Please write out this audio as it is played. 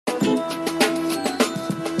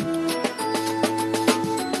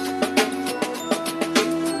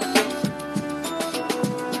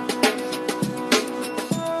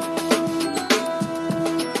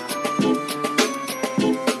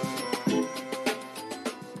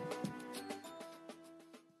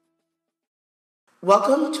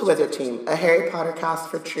Welcome to Wizard Team, a Harry Potter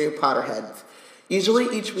cast for true Potterheads.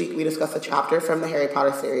 Usually each week we discuss a chapter from the Harry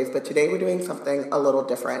Potter series, but today we're doing something a little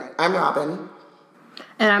different. I'm Robin.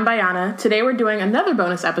 And I'm Bayana. Today we're doing another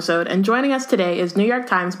bonus episode, and joining us today is New York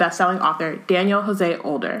Times bestselling author Daniel Jose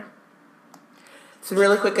Older. Some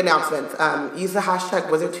really quick announcements. Use the hashtag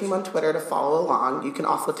WizardTeam on Twitter to follow along. You can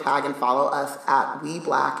also tag and follow us at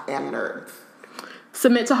WeBlackAndNerds.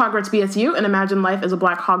 Submit to Hogwarts BSU and imagine life as a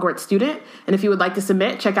Black Hogwarts student. And if you would like to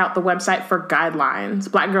submit, check out the website for guidelines,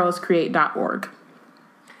 blackgirlscreate.org.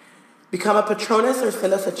 Become a Patronus or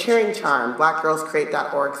send us a cheering charm,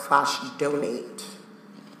 blackgirlscreate.org/donate.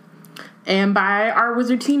 And buy our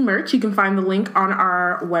Wizard Team merch. You can find the link on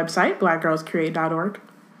our website, blackgirlscreate.org.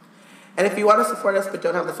 And if you want to support us but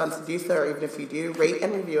don't have the funds to do so, or even if you do, rate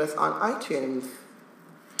and review us on iTunes.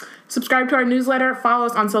 Subscribe to our newsletter, follow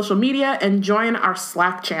us on social media, and join our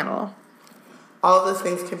Slack channel. All of those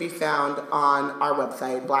things can be found on our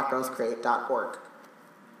website, blackgirlscreate.org.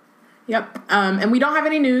 Yep. And we don't have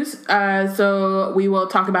any news, so we will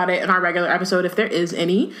talk about it in our regular episode if there is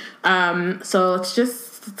any. So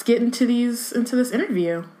let's get into this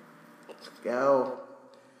interview. Let's go.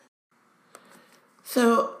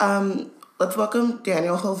 So, let's welcome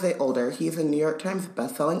Daniel Jose Older. He's a New York Times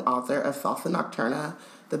bestselling author of Salsa Nocturna,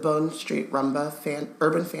 the Bone Street Rumba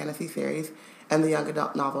urban fantasy series, and the young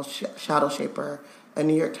adult novel Shadow Shaper, a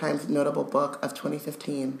New York Times notable book of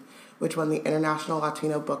 2015, which won the International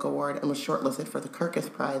Latino Book Award and was shortlisted for the Kirkus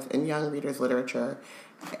Prize in Young Readers Literature,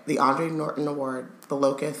 the Andre Norton Award, the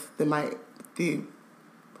Locust, the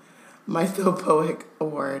Mythopoeic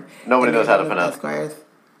Award. Nobody knows how to pronounce Esquire's.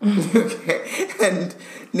 Okay, and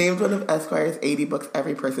named one of Esquire's 80 books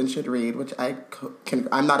every person should read, which I'm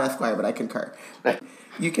not Esquire, but I concur.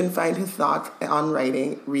 You can find his thoughts on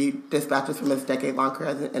writing, read dispatches from his decade-long career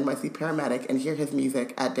as an NYC paramedic, and hear his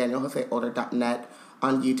music at danieljoseolder.net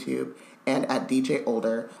on YouTube and at DJ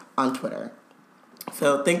Older on Twitter.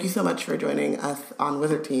 So thank you so much for joining us on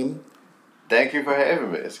Wizard Team. Thank you for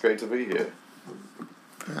having me. It's great to be here.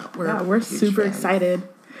 We're super excited.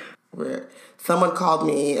 Someone called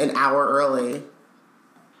me an hour early.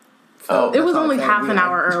 So it was only half an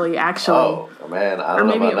hour early, actually. Oh, man. I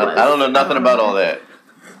don't know nothing about all that.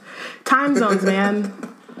 Time zones, man.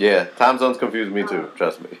 Yeah, time zones confuse me too.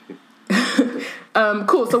 Trust me.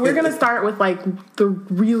 Cool. So we're going to start with, the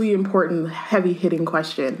really important, heavy-hitting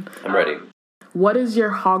question. I'm ready. What is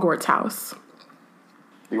your Hogwarts house?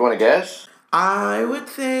 You want to guess? I would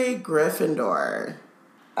say Gryffindor.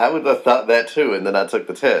 I would have thought that too, and then I took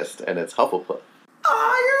the test, and it's Hufflepuff.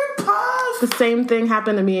 Oh, you're Puff! The same thing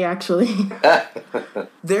happened to me, actually.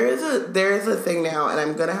 There is a thing now, and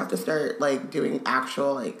I'm gonna have to start doing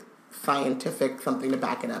actual scientific something to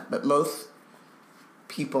back it up. But most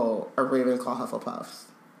people are Ravenclaw Hufflepuffs.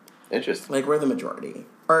 Interesting. We're the majority,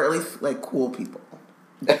 or at least cool people.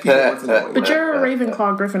 But you're a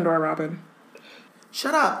Ravenclaw Gryffindor, Robin.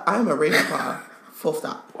 Shut up! I'm a Ravenclaw. Full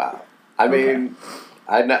stop. Wow. I mean,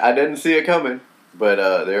 I didn't see it coming, but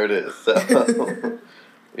there it is. So,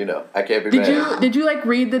 I can't be mad. Did you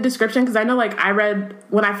read the description? Because I know I read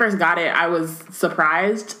when I first got it, I was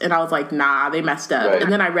surprised and I was like, nah, they messed up. Right.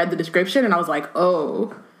 And then I read the description and I was like,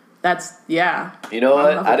 oh, that's yeah. You know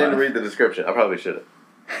what? I didn't read the description. I probably should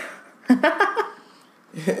have.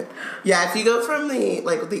 Yeah, if you go from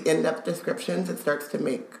the in-depth descriptions, it starts to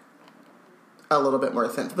make a little bit more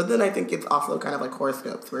sense. But then I think it's also kind of like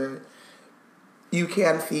horoscopes where you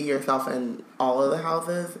can see yourself in all of the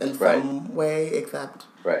houses in some way, except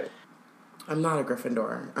I'm not a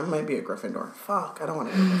Gryffindor. I might be a Gryffindor. Fuck, I don't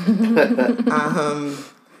want to be a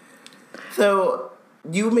Gryffindor. So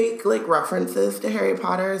you make references to Harry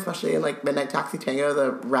Potter, especially in Midnight Taxi Tango,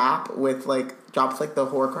 the rap with drops the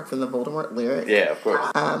Horcrux and the Voldemort lyrics. Yeah, of course.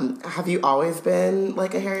 Have you always been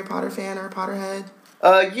a Harry Potter fan or a Potterhead?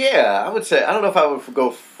 Yeah, I would say, I don't know if I would go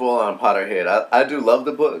full on Potterhead. I do love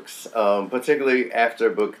the books, particularly after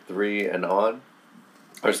book 3 and on,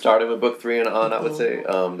 or starting with book 3 and on, I would say.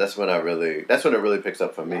 That's when it really picks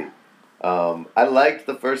up for me. I liked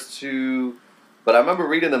the first 2, but I remember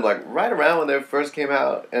reading them right around when they first came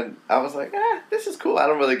out, and I was like, this is cool. I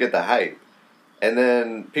don't really get the hype. And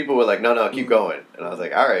then people were like, no, keep going. And I was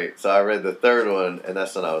like, all right. So I read the third one, and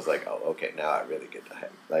that's when I was like, oh, okay, now I really get the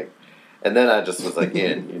hype. And then I just was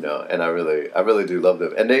in, and I really do love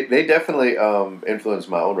them. And they definitely influenced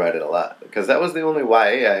my own writing a lot. Because that was the only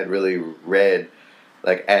YA I had really read,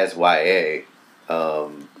 as YA,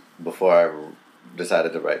 before I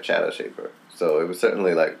decided to write Shadow Shaper. So it was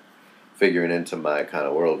certainly, figuring into my kind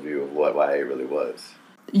of worldview of what YA really was.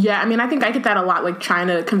 Yeah, I mean, I think I get that a lot, trying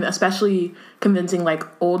to, especially convincing,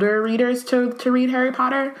 older readers to read Harry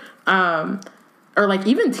Potter. or like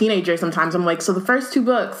even teenagers sometimes, I'm like, so the first 2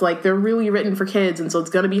 books, like they're really written for kids, and so it's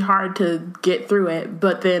gonna be hard to get through it.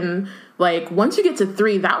 But then like once you get to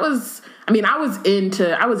 3, that was, I mean, I was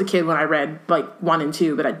a kid when I read like 1 and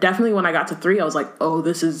 2, but I definitely, when I got to 3, I was like, oh,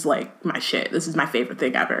 this is like my shit. This is my favorite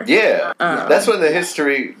thing ever. Yeah. That's when the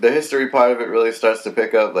history part of it really starts to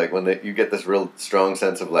pick up. Like when you get this real strong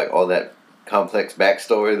sense of like all that complex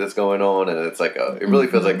backstory that's going on, and it's like it really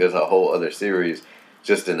feels like there's a whole other series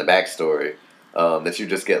just in the backstory that you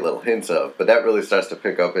just get little hints of. But that really starts to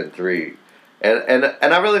pick up in 3. And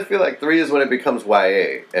I really feel like 3 is when it becomes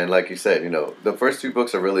YA. And like you said, you know, the first 2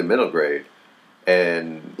 books are really middle grade.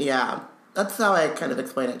 And yeah, that's how I kind of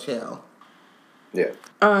explain it too. Yeah.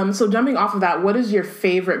 So jumping off of that, what is your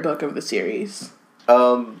favorite book of the series?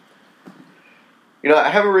 You know, I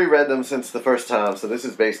haven't reread them since the first time, so this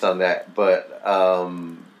is based on that. But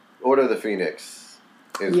Order of the Phoenix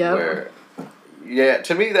is where... Yeah,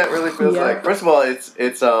 to me that really feels like, first of all, it's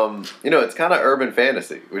you know, it's kind of urban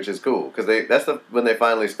fantasy, which is cool because when they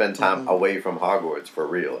finally spend time away from Hogwarts for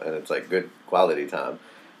real, and it's like good quality time,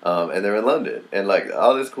 and they're in London, and like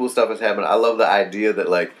all this cool stuff is happening. I love the idea that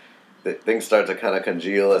like that things start to kind of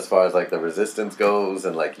congeal as far as like the resistance goes,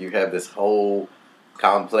 and like you have this whole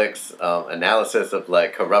complex analysis of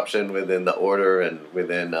like corruption within the order and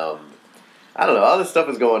within. I don't know. All this stuff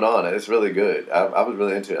is going on, and it's really good. I was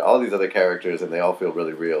really into it. All these other characters, and they all feel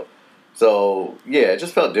really real. So, yeah, it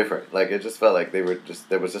just felt different. Like, it just felt like there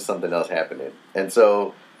was just something else happening. And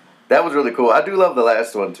so, that was really cool. I do love the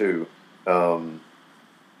last one, too. I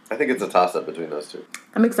think it's a toss-up between those 2.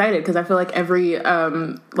 I'm excited, because I feel like every,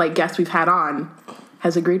 like, guest we've had on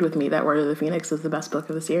has agreed with me that Order of the Phoenix is the best book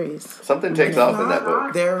of the series. Something takes off in that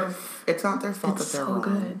book. It's not their fault that they're wrong.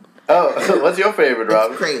 Good. Oh, what's your favorite,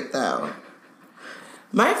 Robin? It's great, though.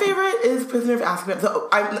 My favorite is Prisoner of Azkaban. So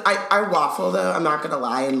I waffle, though. I'm not gonna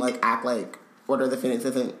lie and like act like Order of the Phoenix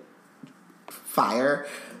isn't fire,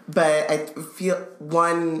 but I feel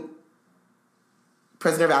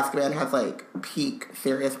Prisoner of Azkaban has like peak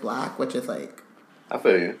Sirius Black, which is like I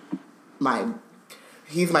feel you.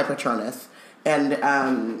 He's my Patronus, and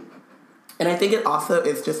I think it also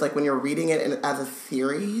is just like when you're reading it as a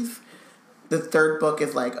series. The 3rd book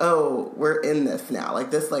is like, oh, we're in this now.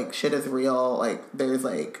 Like, this, like, shit is real. Like, there's,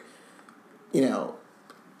 like, you know,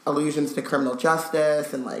 allusions to criminal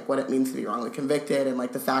justice and, like, what it means to be wrongly convicted and,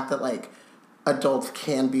 like, the fact that, like, adults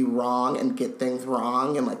can be wrong and get things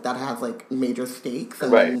wrong and, like, that has, like, major stakes.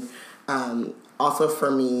 And right. Then, also,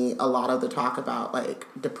 for me, a lot of the talk about, like,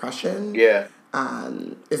 depression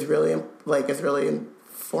is really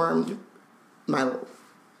informed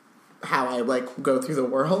how I, like, go through the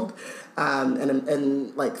world.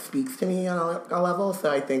 And like speaks to me on a level.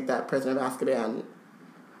 So I think that Prisoner of Azkaban,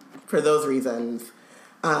 for those reasons,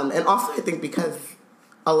 and also I think because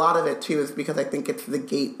a lot of it too is because I think it's the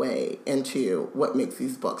gateway into what makes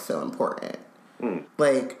these books so important.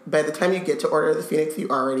 Like by the time you get to Order of the Phoenix, you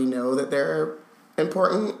already know that they're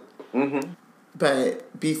important. Mm-hmm.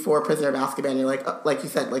 But before Prisoner of Azkaban, you're like you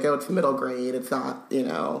said, like, oh, it's middle grade. It's not, you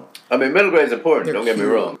know. I mean, middle grade's important. Don't get me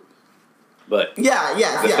wrong. But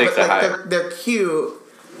but they're cute.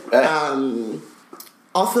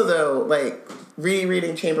 Also, though, like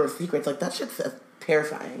rereading Chamber of Secrets, like that shit's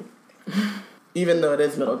terrifying, even though it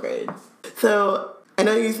is middle grade. So I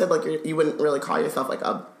know you said like you wouldn't really call yourself like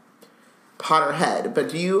a Potterhead, but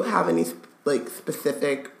do you have any like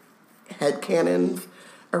specific headcanons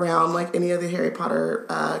around like any of the Harry Potter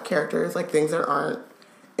characters, like things that aren't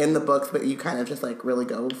in the books, but you kind of just like really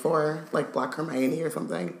go for, like Black Hermione or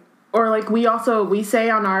something? Or, like, we say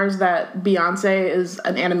on ours that Beyonce is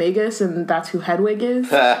an animagus, and that's who Hedwig is.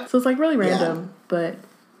 So it's, like, really random, but...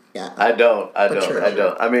 Yeah. I don't.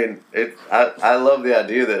 I mean, I love the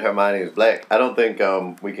idea that Hermione is black. I don't think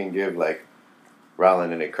we can give, like,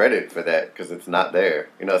 Rowling any credit for that, because it's not there.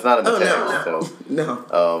 You know, it's not in the text. No. So, no.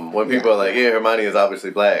 When people are like, yeah, Hermione is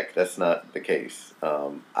obviously black, that's not the case.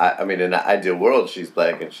 I mean, in the ideal world, she's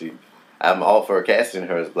black, and I'm all for casting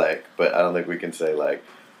her as black, but I don't think we can say, like,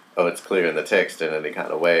 oh, it's clear in the text in any kind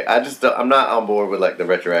of way. I'm not on board with like the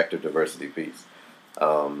retroactive diversity piece.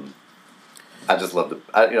 I just love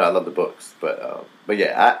I love the books, but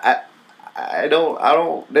yeah, I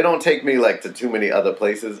don't. They don't take me like to too many other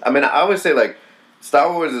places. I mean, I always say like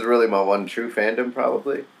Star Wars is really my one true fandom,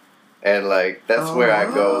 probably, and like that's where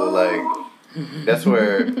I go. Like that's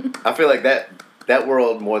where I feel like that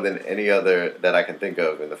world more than any other that I can think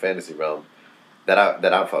of in the fantasy realm. That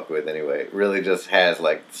I fuck with anyway, really just has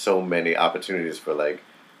like so many opportunities for like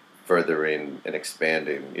furthering and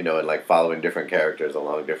expanding, you know, and like following different characters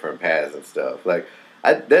along different paths and stuff. Like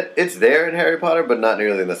it's there in Harry Potter, but not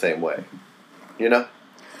nearly in the same way, you know.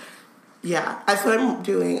 Yeah, so I'm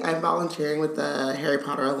volunteering with the Harry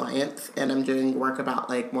Potter Alliance, and I'm doing work about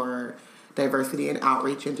like more diversity and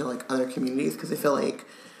outreach into like other communities because I feel like,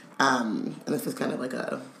 and this is kind of like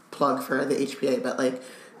a plug for the HPA, but like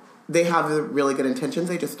they have really good intentions,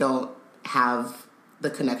 they just don't have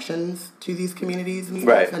the connections to these communities and stuff.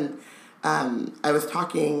 Right. And I was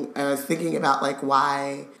thinking about like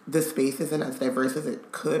why this space isn't as diverse as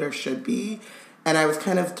it could or should be. And I was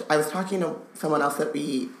talking to someone else that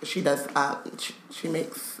she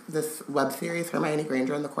makes this web series, Hermione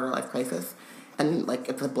Granger and the Quarter Life Crisis, and like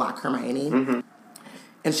it's a Black Hermione. Mm-hmm.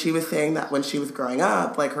 And she was saying that when she was growing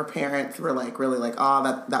up, like her parents were like really like,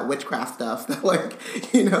 oh, that witchcraft stuff, that like,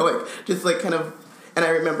 you know, like just like kind of. And I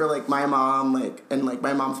remember like my mom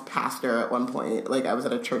my mom's pastor at one point, like I was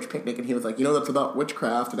at a church picnic and he was like, you know, that's about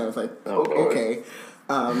witchcraft, and I was like, oh, okay.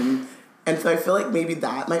 And so I feel like maybe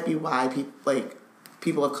that might be why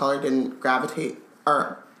people of color didn't gravitate,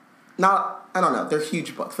 or not, I don't know, they're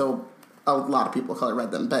huge books, so a lot of people of color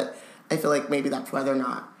read them, but I feel like maybe that's why they're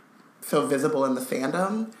not so visible in the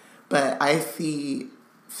fandom. But I see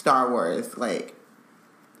Star Wars, like,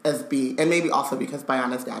 as being, and maybe also because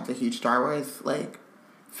Bayana's dad's a huge Star Wars, like,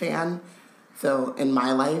 fan, so in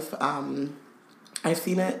my life, I've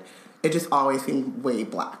seen it. It just always seemed way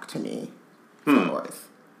Black to me, Star Wars.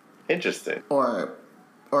 Interesting. Or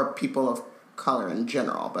people of color in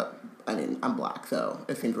general, but I mean, I'm Black, so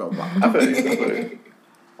it seems real Black.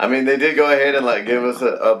 I mean, they did go ahead and like give us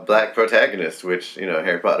a Black protagonist, which, you know,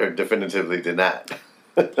 Harry Potter definitively did not.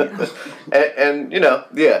 Yeah. and you know,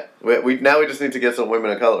 yeah, we just need to get some women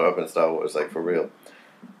of color up in Star Wars, like for real.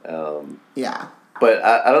 Yeah. But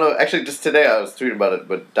I don't know. Actually, just today I was tweeting about it.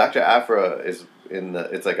 But Dr. Aphra is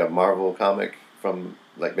it's like a Marvel comic from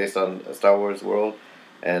like based on a Star Wars world.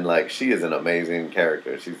 And, like, she is an amazing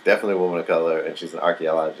character. She's definitely a woman of color, and she's an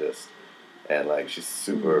archaeologist. And, like, she's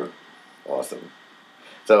super awesome.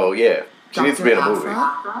 So, yeah, she needs to be in a movie.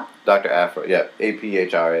 Dr. Aphra, yeah,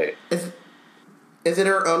 Aphra. Is it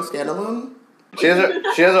her own standalone? She has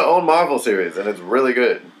her own Marvel series, and it's really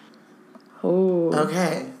good. Oh.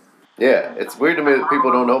 Okay. Yeah, it's weird to me that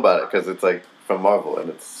people don't know about it, because it's, like, from Marvel,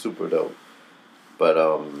 and it's super dope. But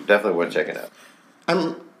definitely worth checking out.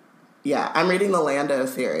 I'm reading the Lando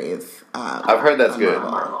series. I've heard that's good.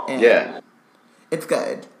 Yeah. It's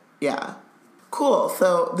good. Yeah. Cool.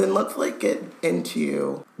 So then let's like get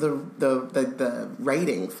into the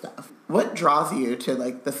writing stuff. What draws you to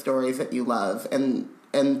like the stories that you love, and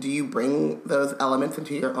do you bring those elements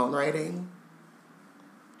into your own writing?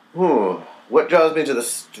 What draws me to the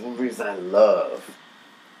stories I love?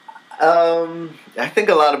 I think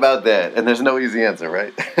a lot about that, and there's no easy answer,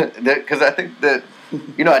 right? Because I think that,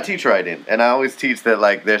 you know, I teach writing, and I always teach that,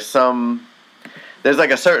 like, there's like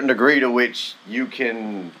a certain degree to which you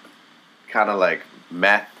can kind of, like,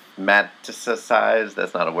 mathematicize,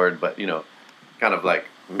 that's not a word, but, you know, kind of, like,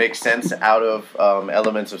 make sense out of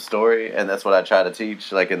elements of story, and that's what I try to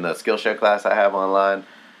teach, like, in the Skillshare class I have online.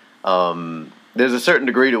 There's a certain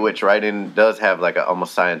degree to which writing does have like a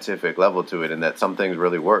almost scientific level to it, and that some things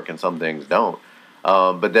really work and some things don't.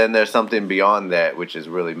 But then there's something beyond that which is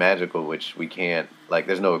really magical, which we can't, like,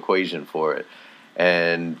 there's no equation for it.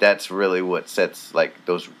 And that's really what sets like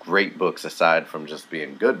those great books aside from just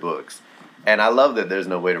being good books. And I love that there's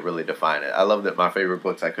no way to really define it. I love that my favorite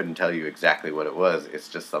books, I couldn't tell you exactly what it was. It's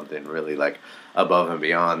just something really like above and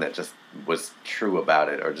beyond that just was true about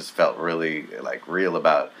it, or just felt really like real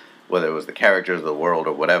about whether it was the characters, the world,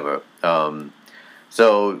 or whatever.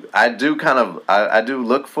 So I do I do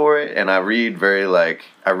look for it, and I read like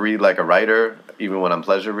a writer, even when I'm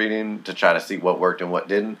pleasure reading, to try to see what worked and what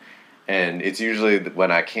didn't. And it's usually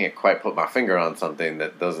when I can't quite put my finger on something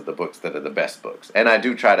that those are the books that are the best books. And I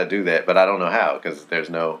do try to do that, but I don't know how, because there is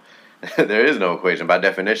no equation. By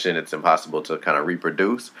definition, it's impossible to kind of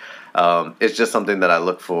reproduce. It's just something that I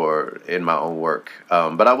look for in my own work.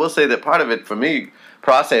 But I will say that part of it for me,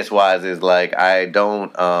 process-wise, is like I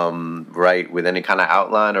don't write with any kind of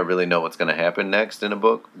outline or really know what's going to happen next in a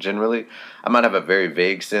book, generally. I might have a very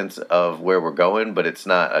vague sense of where we're going, but it's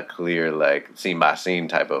not a clear, like, scene-by-scene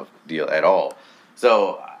type of deal at all.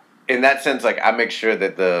 So in that sense, like, I make sure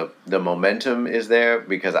that the momentum is there,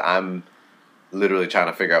 because I'm literally trying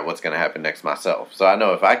to figure out what's going to happen next myself. So I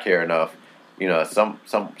know if I care enough, you know,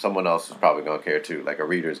 someone else is probably going to care too. Like, a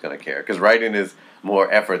reader is going to care, because writing is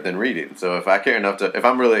more effort than reading. So if I care enough if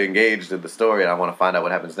I'm really engaged in the story and I want to find out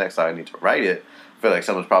what happens next, so I need to write it, I feel like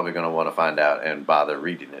someone's probably going to want to find out and bother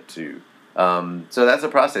reading it too. So that's a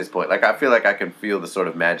process point. Like, I feel like I can feel the sort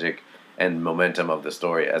of magic and momentum of the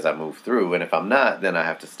story as I move through, and if I'm not, then I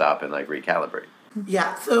have to stop and like recalibrate.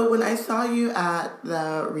 Yeah, so when I saw you at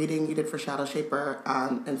the reading you did for Shadow Shaper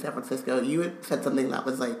in San Francisco, you had said something that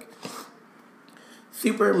was like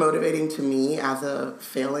super motivating to me as a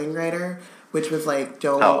failing writer, which was like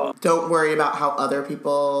don't worry about how other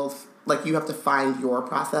people's, like, you have to find your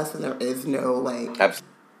process and there is no like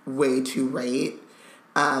way to write.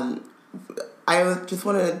 I just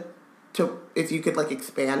wanted to, if you could like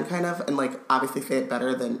expand kind of and like obviously say it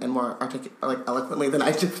better than and more like eloquently than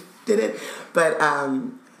I just did it, but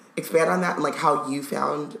expand on that and like how you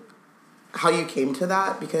came to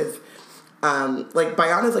that, because like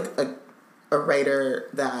Bayan is like a writer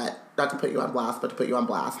that, not to put you on blast, but to put you on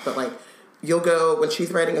blast, but like you'll go, when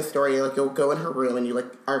she's writing a story, like you'll go in her room and you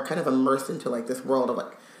like are kind of immersed into like this world of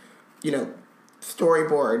like, you know,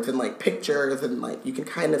 storyboards and like pictures, and like you can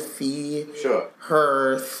kind of see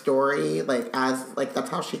her story like as like that's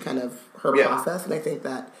how she kind of her process. And I think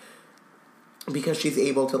that because she's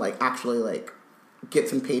able to like actually like get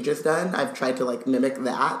some pages done, I've tried to like mimic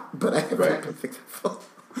that, but I haven't been successful.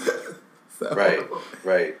 So.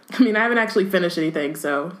 Right. I mean, I haven't actually finished anything,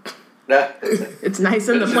 so it's nice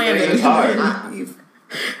in the planning. It's hard.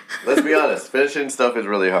 Let's be honest. Finishing stuff is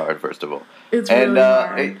really hard, first of all. It's really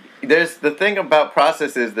hard. There's the thing about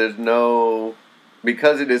process is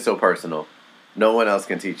because it is so personal, no one else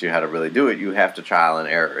can teach you how to really do it. You have to trial and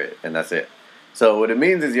error it, and that's it. So what it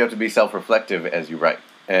means is you have to be self-reflective as you write.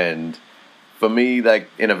 And for me, like,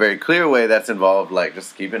 in a very clear way, that's involved, like,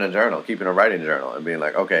 just keeping a writing journal, and being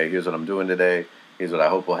like, okay, here's what I'm doing today. Here's what I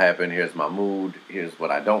hope will happen. Here's my mood. Here's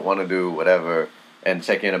what I don't want to do, whatever. And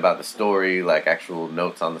check in about the story, like actual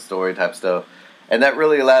notes on the story type stuff. And that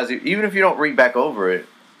really allows you, even if you don't read back over it,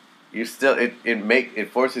 you still,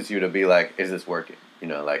 it forces you to be like, is this working? You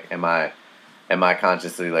know, like, am I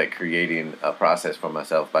consciously, like, creating a process for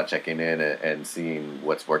myself by checking in and seeing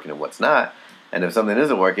what's working and what's not? And if something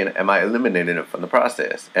isn't working, am I eliminating it from the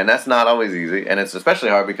process? And that's not always easy, and it's especially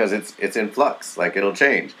hard because it's in flux. Like, it'll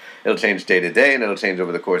change. It'll change day to day, and it'll change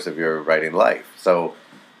over the course of your writing life. So,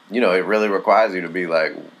 you know, it really requires you to be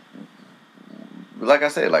like I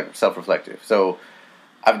said, like, self-reflective. So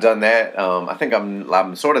I've done that. I think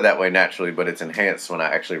I'm sort of that way naturally, but it's enhanced when I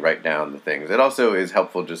actually write down the things. It also is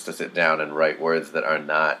helpful just to sit down and write words that are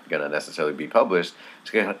not going to necessarily be published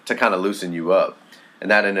to kind of loosen you up. And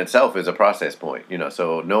that in itself is a process point, you know.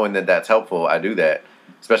 So knowing that that's helpful, I do that,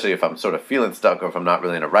 especially if I'm sort of feeling stuck or if I'm not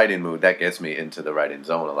really in a writing mood. That gets me into the writing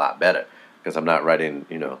zone a lot better because I'm not writing,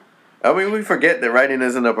 you know. I mean, we forget that writing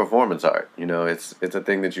isn't a performance art. You know, it's a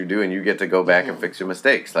thing that you do and you get to go back and fix your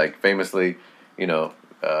mistakes. Like, famously, you know,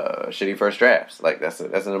 shitty first drafts. Like, that's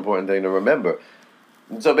an important thing to remember.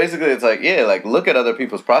 So basically, it's like, yeah, like, look at other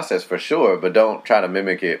people's process for sure, but don't try to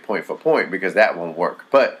mimic it point for point because that won't work.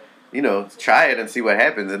 But, you know, try it and see what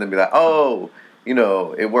happens and then be like, oh, you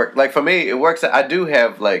know, it worked. Like, for me, it works. I do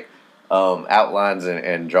have, like, outlines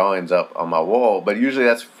and drawings up on my wall, but usually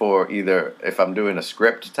that's for either if I'm doing a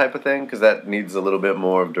script type of thing, because that needs a little bit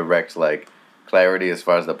more of direct, like, clarity as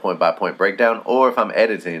far as the point-by-point breakdown, or if I'm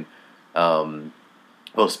editing,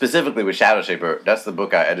 well, specifically with Shadow Shaper, that's the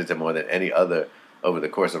book I edited more than any other over the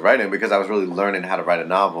course of writing because I was really learning how to write a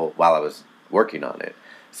novel while I was working on it.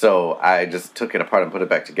 So I just took it apart and put it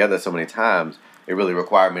back together so many times. It really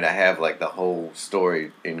required me to have, like, the whole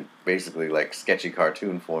story in basically, like, sketchy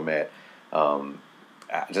cartoon format,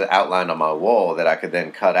 just outlined on my wall that I could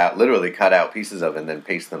then literally cut out pieces of and then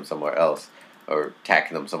paste them somewhere else or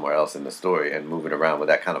tack them somewhere else in the story and move it around with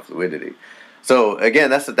that kind of fluidity. So again,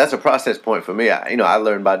 that's a process point for me. I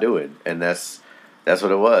learned by doing, and that's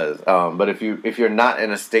what it was. But if you're not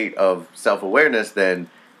in a state of self-awareness, then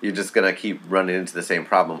you're just gonna keep running into the same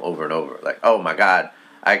problem over and over. Like, oh my God,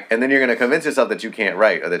 and then you're gonna convince yourself that you can't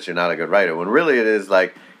write or that you're not a good writer. When really it is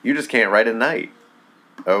like you just can't write at night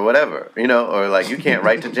or whatever, you know, or like you can't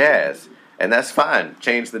write to jazz, and that's fine.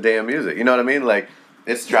 Change the damn music. You know what I mean? Like,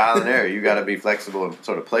 it's trial and error. You got to be flexible and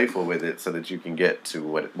sort of playful with it so that you can get to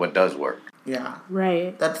what does work. Yeah.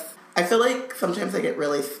 Right. I feel like sometimes I get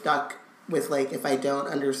really stuck with, like, if I don't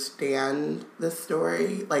understand the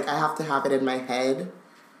story, like, I have to have it in my head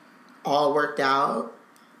all worked out.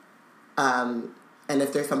 And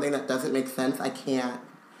if there's something that doesn't make sense, I can't.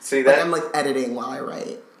 See that? Like, I'm, like, editing while I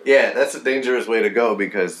write. Yeah, that's a dangerous way to go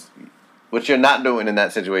because what you're not doing in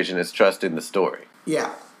that situation is trust in the story.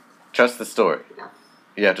 Yeah. Trust the story. Yeah.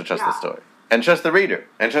 You have to trust the story. And trust the reader.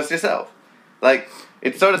 And trust yourself. Like,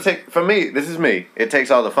 it sort of for me, this is me, it takes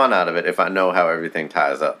all the fun out of it if I know how everything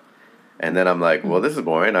ties up. And then I'm like, well, this is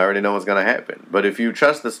boring. I already know what's going to happen. But if you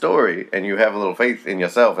trust the story and you have a little faith in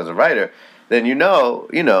yourself as a writer, then you know,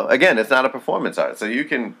 again, it's not a performance art. So you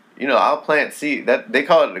can, I'll plant seed. That they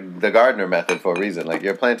call it the gardener method for a reason. Like,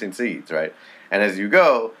 you're planting seeds, right? And as you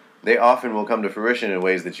go, they often will come to fruition in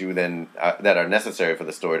ways that you then that are necessary for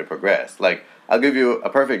the story to progress. Like, I'll give you a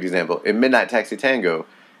perfect example. In Midnight Taxi Tango,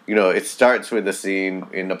 you know, it starts with the scene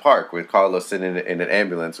in the park with Carlos sitting in an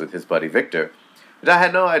ambulance with his buddy Victor. But I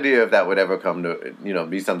had no idea if that would ever come to, you know,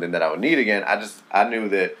 be something that I would need again. I knew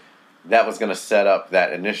that was going to set up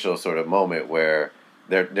that initial sort of moment where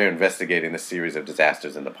they're investigating the series of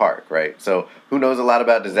disasters in the park, right? So who knows a lot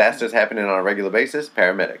about disasters happening on a regular basis?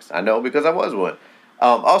 Paramedics. I know because I was one.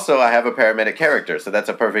 Also, I have a paramedic character, so that's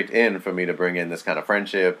a perfect in for me to bring in this kind of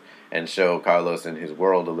friendship and show Carlos and his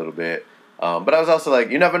world a little bit. But I was also like,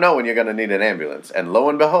 you never know when you're going to need an ambulance. And lo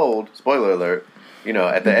and behold, spoiler alert, you know,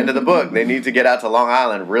 at the end of the book, they need to get out to Long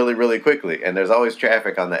Island really, really quickly. And there's always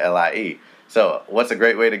traffic on the LIE. So what's a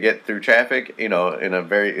great way to get through traffic, you know, in a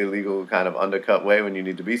very illegal kind of undercut way when you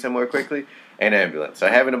need to be somewhere quickly? An ambulance. So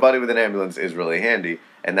having a buddy with an ambulance is really handy,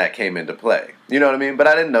 and that came into play. You know what I mean? But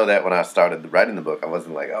I didn't know that when I started writing the book. I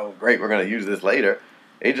wasn't like, oh, great, we're going to use this later.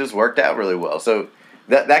 It just worked out really well. So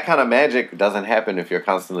that kind of magic doesn't happen if you're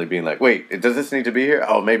constantly being like, wait, does this need to be here?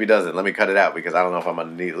 Oh, maybe it doesn't. Let me cut it out because I don't know if I'm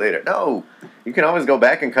going to need it later. No, you can always go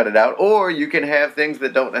back and cut it out, or you can have things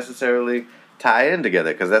that don't necessarily tie in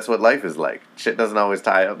together, because that's what life is like. Shit doesn't always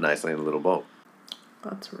tie up nicely in a little bow.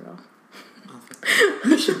 That's real.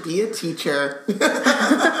 You should be a teacher.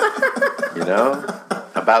 You know?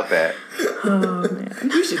 About that. Oh,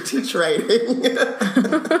 man. You should teach writing.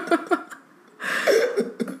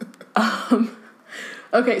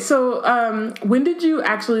 Okay, so when did you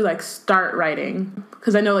actually, like, start writing?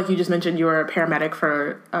 Because I know, like, you just mentioned you were a paramedic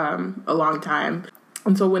for a long time.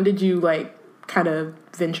 And so when did you, like, kind of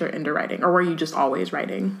venture into writing, or were you just always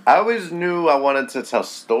writing? I always knew I wanted to tell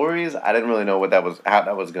stories. I didn't really know how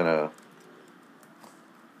that was gonna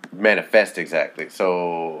manifest exactly.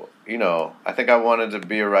 So, you know, I think I wanted to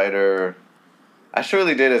be a writer. I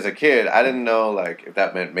surely did as a kid. I didn't know, like, if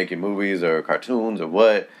that meant making movies or cartoons or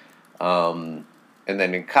what. And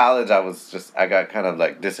then in college, I got kind of,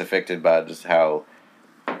 like, disaffected by just how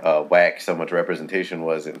whack so much representation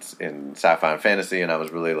was in sci-fi and fantasy, and I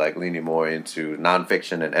was really, like, leaning more into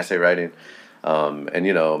nonfiction and essay writing. And,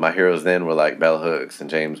 you know, my heroes then were, like, Bell Hooks and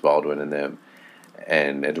James Baldwin and them,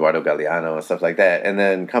 and Eduardo Galeano and stuff like that. And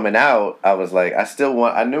then coming out, I was like,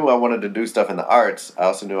 I knew I wanted to do stuff in the arts. I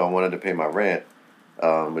also knew I wanted to pay my rent,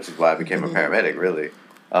 which is why I became a paramedic, really.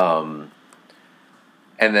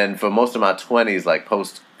 And then for most of my 20s, like,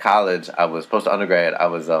 post-college, post-undergrad, I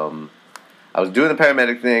was doing the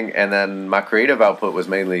paramedic thing, and then my creative output was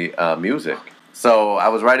mainly music. So I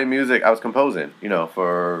was writing music, I was composing, you know,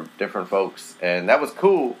 for different folks, and that was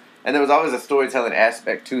cool. And there was always a storytelling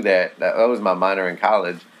aspect to that. That was my minor in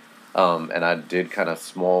college, and I did kind of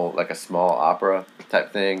a small opera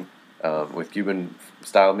type thing with Cuban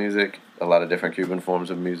style music, a lot of different Cuban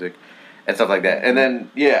forms of music, and stuff like that. And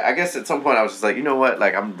then, yeah, I guess at some point I was just like, you know what,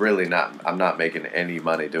 like, I'm not making any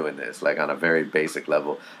money doing this, like, on a very basic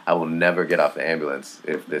level. I will never get off the ambulance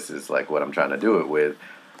if this is, like, what I'm trying to do it with.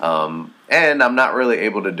 And I'm not really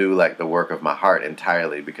able to do, like, the work of my heart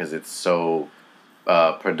entirely because it's so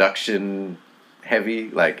production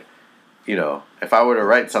heavy. Like, you know, if I were to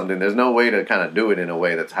write something, there's no way to kind of do it in a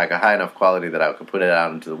way that's like a high enough quality that I could put it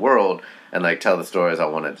out into the world and, like, tell the stories I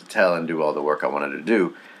wanted to tell and do all the work I wanted to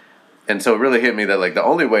do. And so it really hit me that, like, the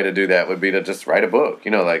only way to do that would be to just write a book.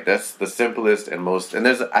 You know, like, that's the simplest and most... And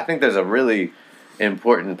I think there's a really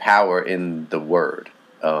important power in the word,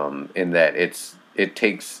 in that it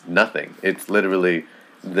takes nothing. It's literally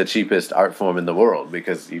the cheapest art form in the world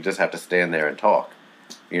because you just have to stand there and talk,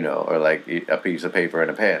 you know, or, like, a piece of paper and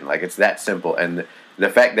a pen. Like, it's that simple. And the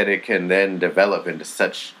fact that it can then develop into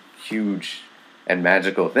such huge and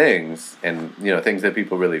magical things and, you know, things that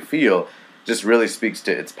people really feel just really speaks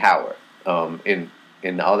to its power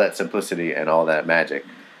in all that simplicity and all that magic.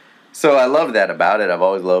 So I love that about it. I've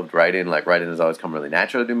always loved writing. Like, writing has always come really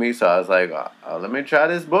natural to me. So I was like, let me try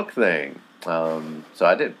this book thing. So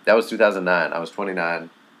I did. That was 2009. I was 29,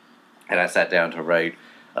 and I sat down to write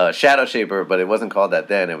Shadow Shaper, but it wasn't called that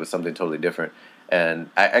then. It was something totally different. And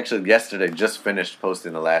I actually yesterday just finished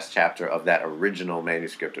posting the last chapter of that original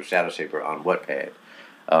manuscript of Shadow Shaper on Wattpad.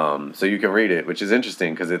 So you can read it, which is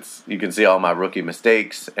interesting because you can see all my rookie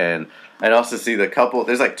mistakes and also see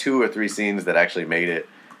there's like 2 or 3 scenes that actually made it,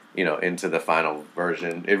 you know, into the final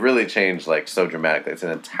version. It really changed, like, so dramatically. It's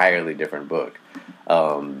an entirely different book.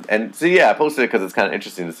 And so, yeah, I posted it because it's kind of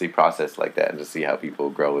interesting to see process like that and to see how people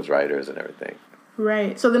grow as writers and everything.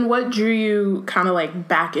 Right. So then what drew you kind of, like,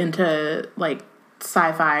 back into, like,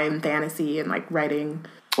 sci-fi and fantasy and, like, writing?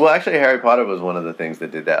 Well, actually, Harry Potter was one of the things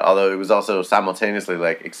that did that. Although it was also simultaneously,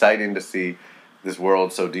 like, exciting to see this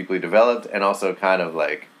world so deeply developed and also kind of,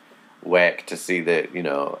 like, whack to see that,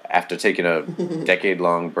 after taking a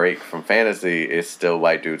decade-long break from fantasy, it's still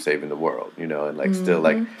white dude saving the world, and like still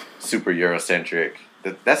like super Eurocentric.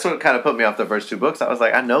 That's what kind of put me off the first two books. I was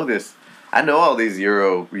like, I know this. I know all these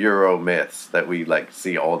Euro myths that we like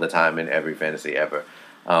see all the time in every fantasy ever.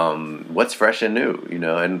 What's fresh and new,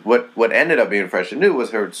 and what ended up being fresh and new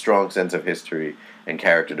was her strong sense of history and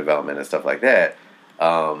character development and stuff like that.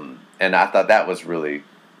 And I thought that was really,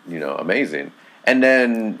 amazing. And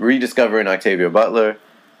then rediscovering Octavia Butler,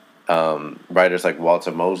 writers like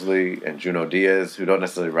Walter Mosley and Junot Diaz, who don't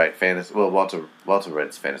necessarily write fantasy. Well, Walter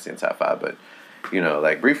writes fantasy and sci-fi, but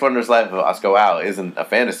like Brief Wondrous Life of Oscar Wilde isn't a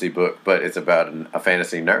fantasy book, but it's about a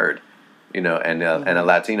fantasy nerd, and a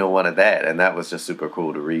Latino one at that, and that was just super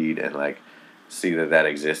cool to read and like see that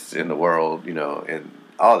exists in the world, and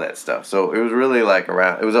all that stuff. So it was really like it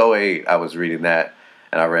was 2008 I was reading that,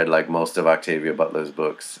 and I read like most of Octavia Butler's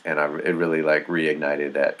books, and it really like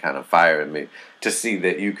reignited that kind of fire in me to see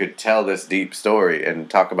that you could tell this deep story and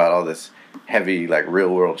talk about all this heavy like real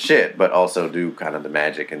world shit, but also do kind of the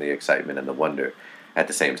magic and the excitement and the wonder at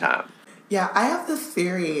the same time. Yeah, I have this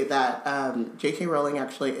theory that J.K. Rowling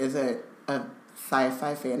actually isn't a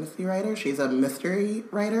sci-fi fantasy writer. She's a mystery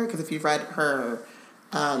writer, because if you've read her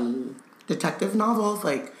detective novels,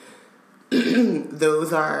 like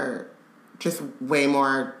those are just way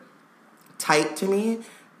more tight to me.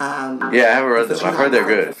 Yeah, I haven't read them. I've heard they're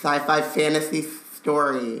good. Sci-fi fantasy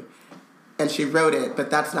story, and she wrote it, but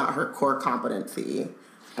that's not her core competency.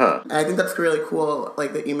 Huh. And I think that's really cool,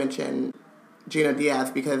 like that you mentioned Junot Diaz,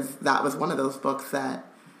 because that was one of those books that,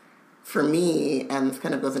 for me, and this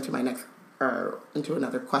kind of goes into into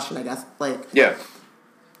another question, I guess. Like, yeah,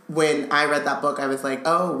 when I read that book, I was like,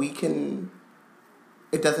 oh,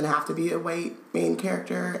 it doesn't have to be a white main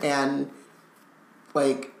character, and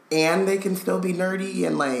they can still be nerdy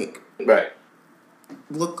and like, right,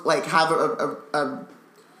 look like have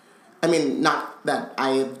I mean, not that I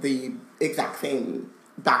have the exact same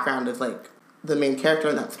background as like the main character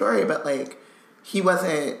in that story, but like he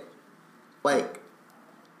wasn't like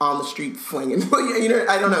on the street slinging.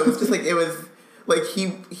 I don't know. It was just like, it was like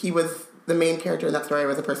he was the main character in that story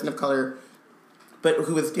was a person of color, but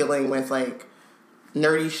who was dealing with like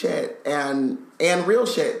nerdy shit and real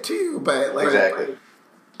shit too. But like, exactly.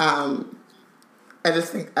 I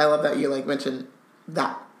just think I love that you like mentioned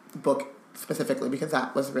that book specifically, because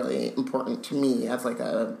that was really important to me as like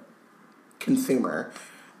a consumer.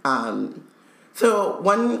 So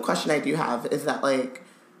one question I do have is that like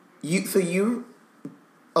you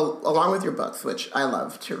along with your books, which I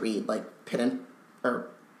love to read, like pen or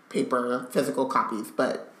paper physical copies,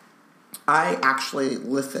 but I actually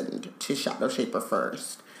listened to Shadow Shaper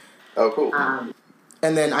first. Oh, cool.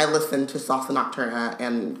 And then I listened to Salsa Nocturna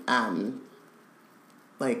and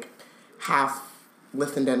like half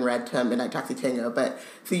listened and read to Midnight Taxi Tango. But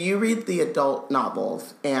so you read the adult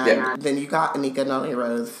novels, and then you got Anika Noni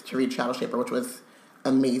Rose to read Shadow Shaper, which was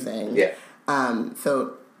amazing. Yeah.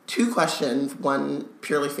 So 2 questions. One,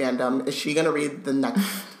 purely fandom. Is she going to read the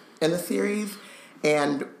next in the series?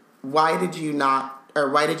 And why did you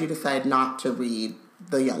decide not to read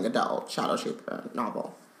the young adult Shadow Shaper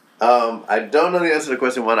novel? I don't know the answer to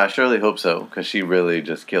question 1. I surely hope so, because she really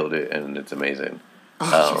just killed it, and it's amazing.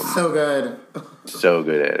 Oh, she's so good. So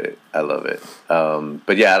good at it. I love it.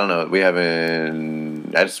 But yeah, I don't know. We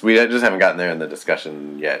just haven't gotten there in the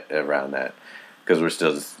discussion yet around that, because we're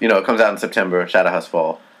still just, it comes out in September, Shadowhouse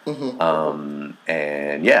Fall. Mm-hmm.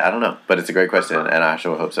 And yeah, I don't know, but it's a great question, and I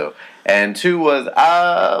sure hope so. And 2 was,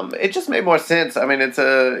 it just made more sense. I mean, it's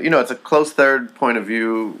a close third point of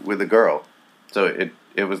view with a girl, so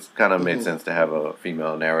it was kind of made sense to have a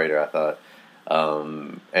female narrator, I thought.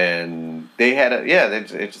 And they had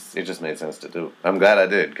it just made sense to do. I'm glad I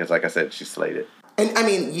did, because like I said, she slayed it. And I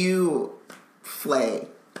mean, you slay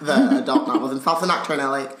the adult novels. And Salsa Nocturna,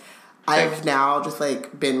 like, I've now just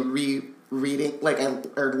like been rereading, like,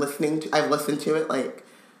 I've listened to it, like,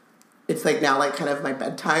 it's like now like kind of my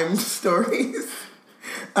bedtime stories.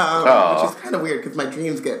 Which is kind of weird, because my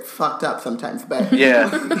dreams get fucked up sometimes. But yeah,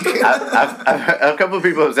 a couple of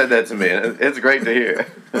people have said that to me, and it's great to hear.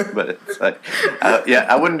 But it's like,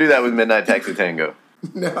 I wouldn't do that with Midnight Taxi Tango.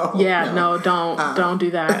 No. Yeah, no, don't do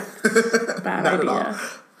that. Bad idea.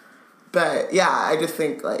 But yeah, I just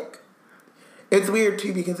think like it's weird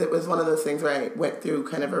too, because it was one of those things where I went through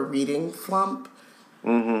kind of a reading slump,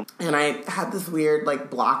 and I had this weird like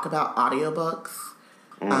block about audiobooks.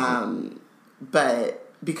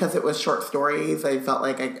 But because it was short stories, I felt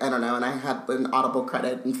like I don't know, and I had an Audible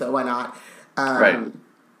credit, and so why not? Right.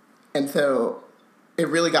 And so it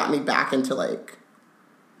really got me back into like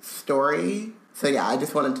story. So yeah, I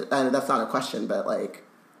just wanted to. That's not a question, but like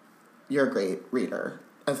you're a great reader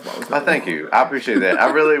as well. Oh, thank you. I appreciate that.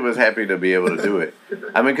 I really was happy to be able to do it.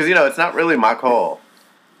 I mean, because, it's not really my call.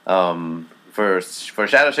 For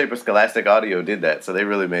Shadow Shaper, Scholastic Audio did that, so they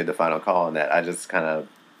really made the final call on that. I just kind of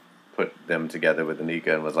put them together with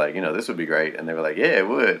Anika and was like, this would be great, and they were like, yeah, it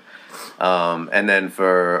would. And then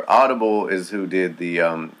for Audible is who did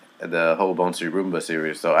the whole Bone Street Roomba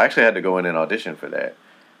series, so I actually had to go in and audition for that.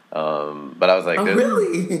 But I was like, oh,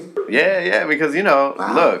 really? Yeah, because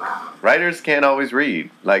wow. Look, writers can't always read.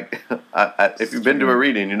 Like, if you've been to a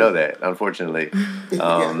reading, you know that, unfortunately,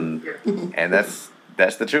 and that's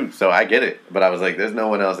the truth. So I get it, but I was like, there's no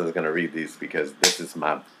one else that's gonna read these because this is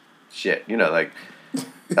my shit. Like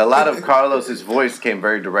a lot of Carlos's voice came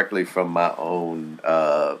very directly from my own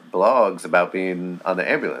blogs about being on the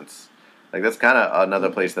ambulance. Like that's kind of another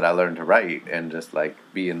place that I learned to write and just like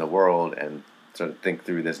be in the world and sort of think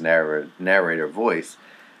through this narrator voice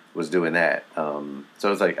was doing that.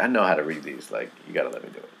 So it's like, I know how to read these. Like, you got to let me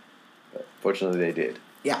do it. But fortunately, they did.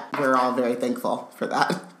 Yeah, we're all very thankful for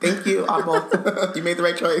that. Thank you, Audible. You made the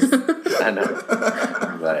right choice. I know.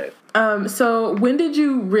 I'm glad. So when did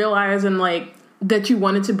you realize and like that you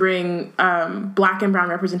wanted to bring Black and brown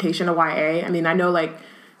representation to YA? I mean, I know like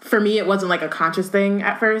for me it wasn't like a conscious thing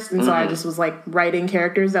at first, and so I just was like writing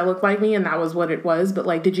characters that looked like me, and that was what it was. But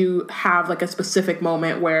like, did you have like a specific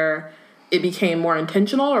moment where it became more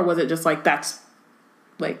intentional, or was it just like that's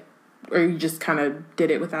like, or you just kind of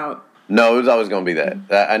did it without? No, it was always going to be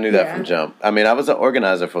that. I knew that from jump. I mean, I was an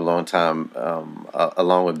organizer for a long time.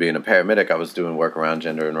 Along with being a paramedic, I was doing work around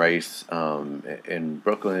gender and race in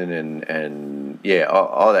Brooklyn and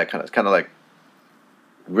all that kind of like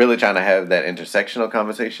really trying to have that intersectional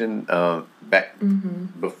conversation back,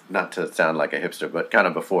 not to sound like a hipster, but kind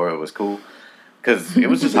of before it was cool. Because it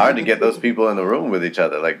was just hard to get those people in the room with each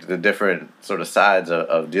other, like the different sort of sides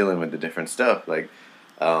of dealing with the different stuff. Like,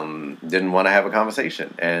 didn't want to have a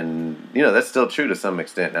conversation. And, that's still true to some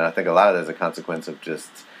extent. And I think a lot of that is a consequence of just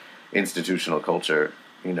institutional culture,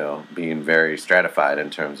 being very stratified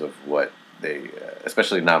in terms of what they,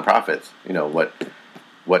 especially nonprofits,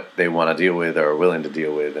 what they want to deal with or are willing to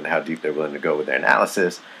deal with and how deep they're willing to go with their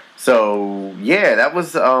analysis. So, yeah, that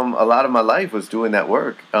was a lot of my life was doing that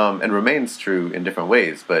work and remains true in different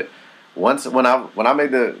ways. But when I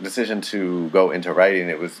made the decision to go into writing,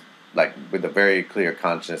 it was like with a very clear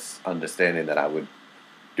conscious understanding that I would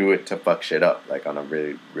do it to fuck shit up, like on a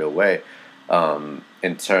really real way,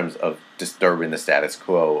 in terms of disturbing the status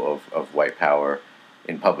quo of white power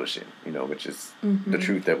in publishing, which is the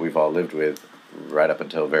truth that we've all lived with right up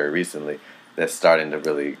until very recently. That's starting to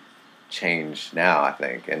really change now, I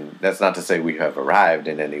think. And that's not to say we have arrived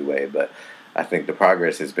in any way, but I think the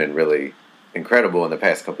progress has been really incredible in the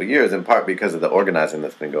past couple of years, in part because of the organizing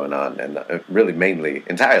that's been going on, and really mainly,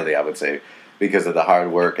 entirely, I would say, because of the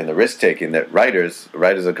hard work and the risk-taking that writers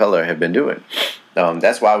of color have been doing.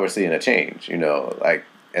 That's why we're seeing a change, and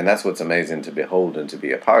that's what's amazing to behold and to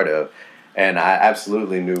be a part of. And I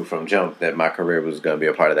absolutely knew from jump that my career was going to be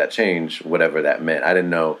a part of that change, whatever that meant. I didn't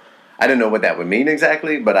know what that would mean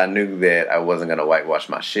exactly, but I knew that I wasn't going to whitewash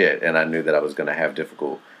my shit, and I knew that I was going to have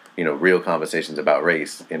difficult, real conversations about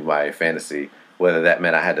race in YA fantasy, whether that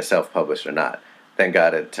meant I had to self-publish or not. Thank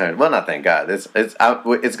God it turned. Well, not thank God. It's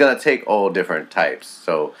going to take all different types.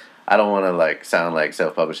 So I don't want to like sound like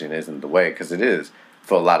self-publishing isn't the way, because it is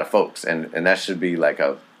for a lot of folks, and that should be like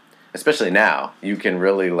especially now, you can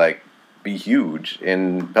really like be huge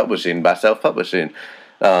in publishing by self-publishing.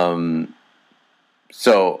 So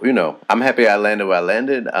I'm happy I landed where I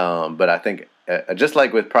landed. But I think just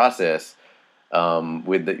like with process.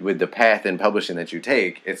 With the path in publishing that you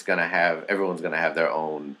take, everyone's gonna have their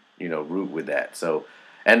own route with that. So,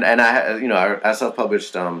 and I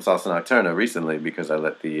self-published Salsa Nocturna recently because I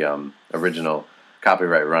let the original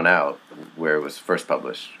copyright run out where it was first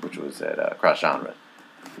published, which was at Cross Genre.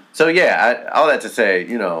 So yeah, all that to say,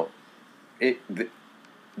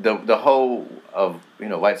 the whole of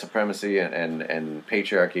white supremacy and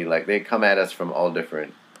patriarchy, like they come at us from all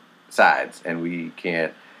different sides, and we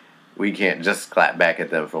can't just clap back at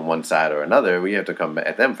them from one side or another. We have to come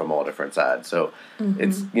at them from all different sides. So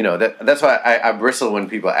it's, that's why I bristle when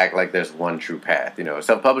people act like there's one true path.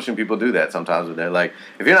 Self-publishing people do that sometimes, where they're like,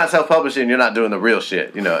 if you're not self-publishing, you're not doing the real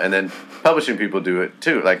shit, and then publishing people do it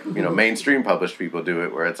too. Like, mainstream published people do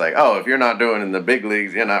it, where it's like, oh, if you're not doing in the big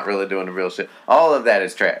leagues, you're not really doing the real shit. All of that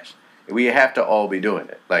is trash. We have to all be doing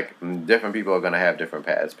it. Like, different people are going to have different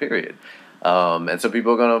paths, period. And so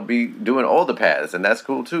people are going to be doing all the paths, and that's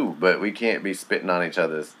cool too, but we can't be spitting on each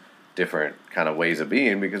other's different kind of ways of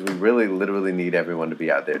being, because we really literally need everyone to be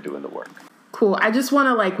out there doing the work. Cool. I just want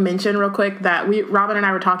to mention real quick that Robin and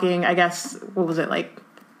I were talking, I guess, what was it,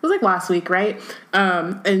 was like last week, right?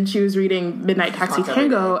 And she was reading Midnight Taxi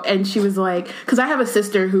Tango, and she was like, because I have a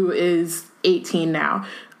sister who is 18 now,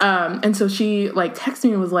 and so she like texted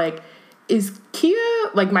me and was like, is Kia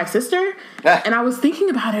like my sister? And I was thinking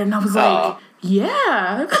about it, and I was like,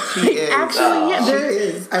 yeah, she is. Actually, yeah, She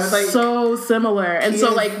is. I was like, so similar, and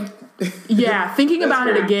so like, yeah, thinking about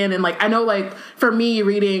it again, and like I know like for me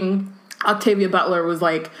reading Octavia Butler was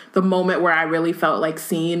like the moment where I really felt like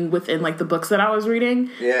seen within like the books that I was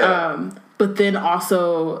reading. Yeah. But then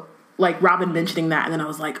also like Robin mentioning that, and then I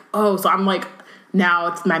was like, oh, so I'm like, now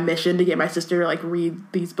it's my mission to get my sister to like read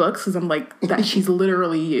these books because I'm like that she's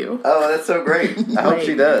literally you. Oh, that's so great. I hope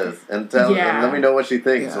she does, and and let me know what she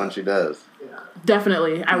thinks when she does.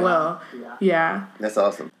 Definitely, I will. Yeah. That's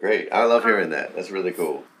awesome. Great. I love hearing that. That's really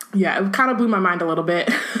cool. Yeah, it kind of blew my mind a little bit.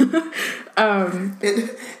 It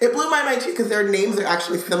blew my mind too because their names are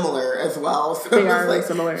actually similar as well. So they it was are like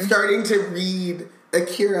similar. Starting to read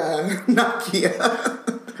Akira, not Kia.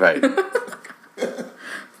 Right.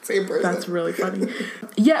 Same person. That's really funny.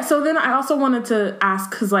 Yeah, so then I also wanted to ask,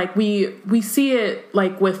 because like we see it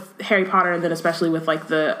like with Harry Potter, and then especially with like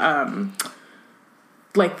the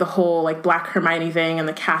whole like Black Hermione thing and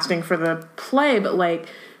the casting for the play, but like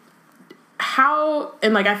how,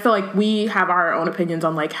 and like I feel like we have our own opinions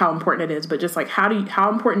on like how important it is, but just like how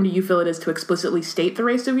important do you feel it is to explicitly state the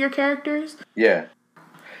race of your characters? Yeah.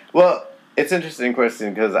 Well, it's an interesting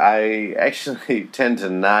question because I actually tend to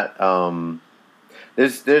not.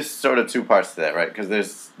 There's sort of two parts to that, right? Because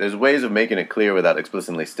there's ways of making it clear without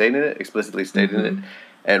explicitly stating it.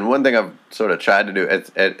 And one thing I've sort of tried to do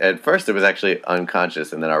at first, it was actually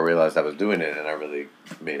unconscious, and then I realized I was doing it, and I really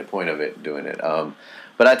made a point of it doing it.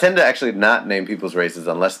 But I tend to actually not name people's races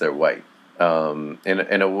unless they're white. In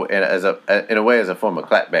a way as a form of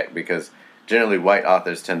clapback, because generally white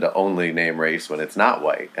authors tend to only name race when it's not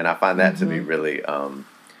white, and I find that to be really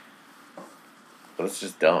it's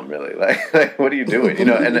just dumb, really. Like what are you doing? You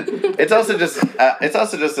know, and it's also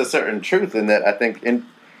just a certain truth in that I think in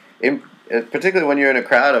particularly when you're in a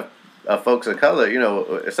crowd of folks of color, you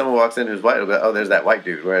know, if someone walks in who's white, it'll be like, oh, there's that white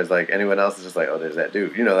dude, whereas like anyone else is just like, oh, there's that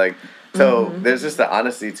dude, you know, like. So there's just the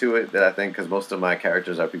honesty to it that I think, because most of my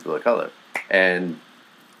characters are people of color, and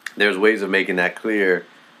there's ways of making that clear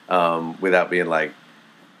without being like,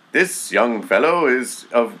 this young fellow is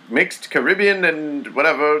of mixed Caribbean and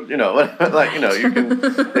whatever, you know, like, you know, you can,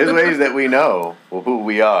 there's ways that we know who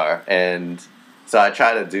we are. And so I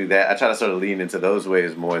try to do that. I try to sort of lean into those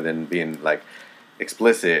ways more than being like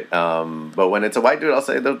explicit. But when it's a white dude, I'll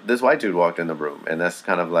say this white dude walked in the room, and that's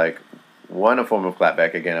kind of like a form of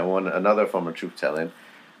clapback again, and another form of truth telling.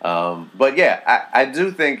 But yeah, I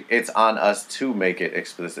do think it's on us to make it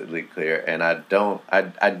explicitly clear. And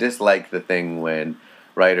I dislike the thing when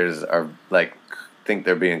writers are like think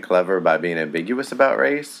they're being clever by being ambiguous about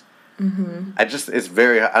race. It's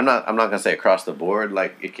very, I'm not gonna say across the board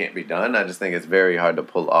like it can't be done. I just think it's very hard to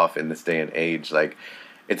pull off in this day and age. Like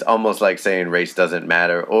it's almost like saying race doesn't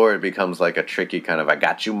matter, or it becomes like a tricky kind of I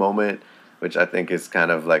got you moment, which I think is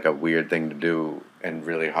kind of like a weird thing to do and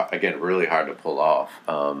really hard to pull off.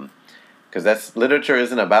 Because literature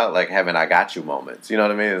isn't about like having I got you moments. You know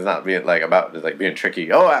what I mean? It's not being like about like being tricky.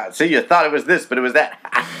 Oh, I see, you thought it was this, but it was that.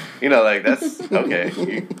 You know, like that's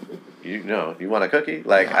okay. You know, you want a cookie?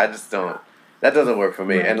 Like I just don't. That doesn't work for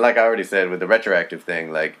me. Right. And like I already said with the retroactive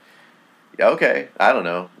thing, like okay, I don't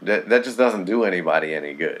know. That just doesn't do anybody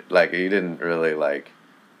any good. Like you didn't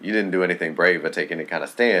do anything brave but take any kind of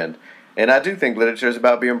stand. And I do think literature is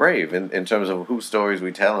about being brave in terms of whose stories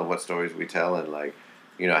we tell and what stories we tell, and like,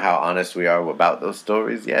 you know, how honest we are about those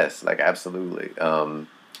stories. Yes, like absolutely. I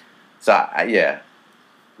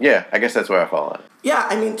guess that's where I fall on it. Yeah,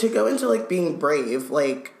 I mean, to go into like being brave,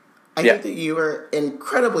 like I think that you were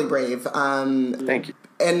incredibly brave. Thank you.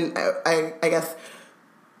 And I guess,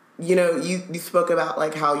 you know, you spoke about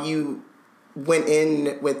like how you went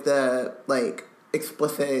in with the like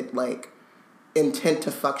explicit like intent to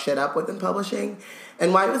fuck shit up within publishing.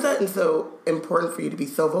 And why was that so important for you to be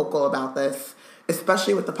so vocal about this,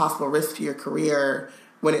 especially with the possible risk to your career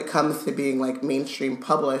when it comes to being like mainstream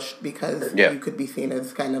published, because you could be seen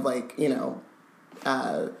as kind of like, you know,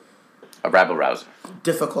 a rabble rouser,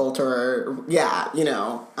 difficult, or you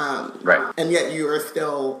know, right. And yet you are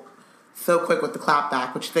still so quick with the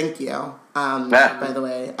clapback, which thank you. By the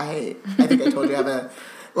way, I think I told you I have a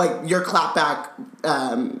like your clapback.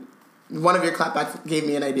 One of your clapbacks gave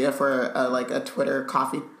me an idea for a Twitter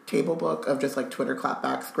coffee table book of just like Twitter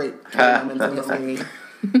clapbacks. Great moments in history.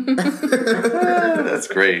 That's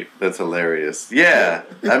great. That's hilarious. Yeah,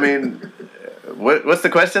 I mean, What's the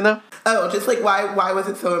question though? Oh, just like why was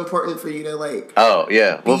it so important for you to like? Oh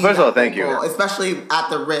yeah. Well, first of all, thank vocal, you. especially at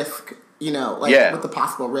the risk, like with the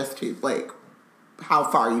possible risk to like how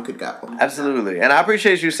far you could go. Absolutely, and I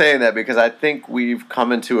appreciate you saying that because I think we've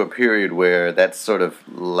come into a period where that's sort of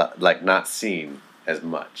like not seen as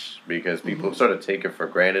much because people sort of take it for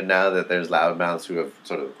granted now that there's loudmouths who have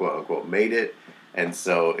sort of quote unquote made it, and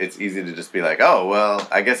so it's easy to just be like, oh well,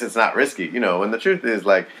 I guess it's not risky, when the truth is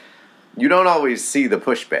like you don't always see the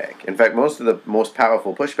pushback. In fact, most of the most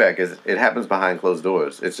powerful pushback is it happens behind closed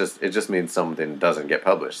doors. It just means something doesn't get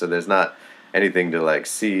published, so there's not anything to like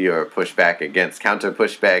see or push back against. Counter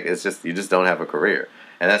pushback is just you just don't have a career,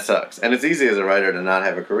 and that sucks. And it's easy as a writer to not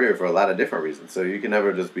have a career for a lot of different reasons. So you can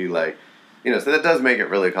never just be like, so that does make it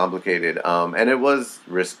really complicated. And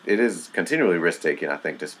it is continually risk taking, I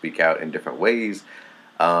think, to speak out in different ways.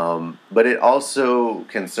 But it also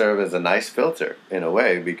can serve as a nice filter in a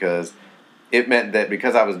way because it meant that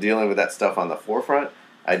because I was dealing with that stuff on the forefront,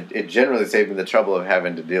 it generally saved me the trouble of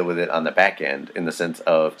having to deal with it on the back end in the sense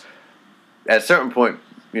of at a certain point,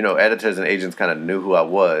 editors and agents kind of knew who I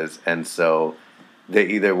was, and so they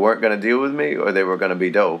either weren't going to deal with me or they were going to be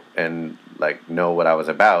dope and like know what I was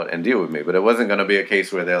about and deal with me. But it wasn't going to be a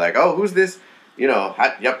case where they're like, "Oh, who's this?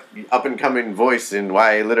 Up and coming voice in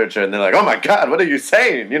YA literature," and they're like, "Oh my God, what are you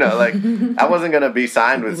saying?" Like I wasn't going to be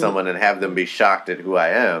signed with someone and have them be shocked at who I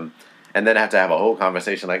am. And then have to have a whole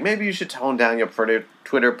conversation like maybe you should tone down your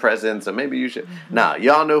Twitter presence or maybe you should. Nah,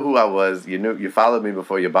 y'all knew who I was. You followed me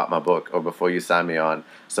before you bought my book or before you signed me on.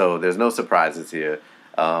 So there's no surprises here.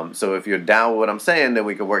 So if you're down with what I'm saying, then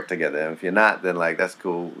we can work together. And if you're not, then like that's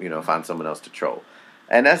cool. Find someone else to troll.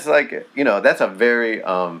 And that's like that's a very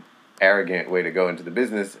arrogant way to go into the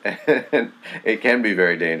business, and it can be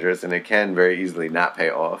very dangerous, and it can very easily not pay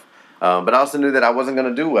off. But I also knew that I wasn't going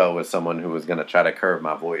to do well with someone who was going to try to curb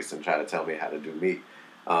my voice and try to tell me how to do me.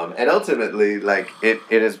 And ultimately, like, it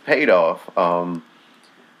has paid off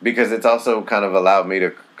because it's also kind of allowed me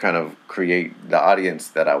to kind of create the audience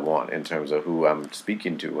that I want in terms of who I'm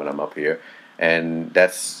speaking to when I'm up here. And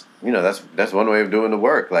that's one way of doing the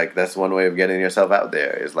work. Like, that's one way of getting yourself out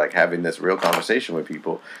there is, like, having this real conversation with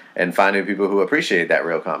people and finding people who appreciate that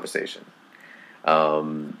real conversation.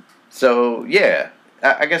 So, yeah.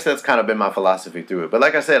 I guess that's kind of been my philosophy through it. But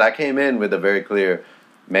like I said, I came in with a very clear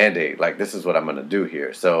mandate. Like, this is what I'm going to do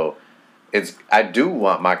here. So I do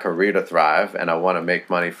want my career to thrive, and I want to make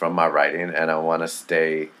money from my writing, and I want to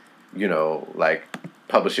stay, like,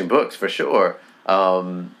 publishing books for sure.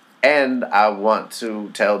 And I want to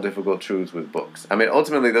tell difficult truths with books. I mean,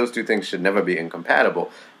 ultimately, those two things should never be incompatible.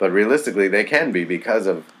 But realistically, they can be because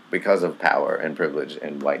of power and privilege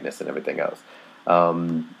and whiteness and everything else.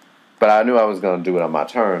 But I knew I was going to do it on my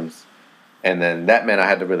terms, and then that meant I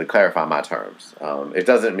had to really clarify my terms. It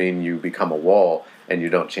doesn't mean you become a wall and you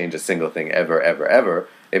don't change a single thing ever, ever, ever.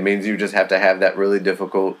 It means you just have to have that really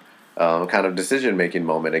difficult kind of decision-making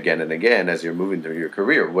moment again and again as you're moving through your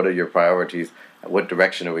career. What are your priorities? What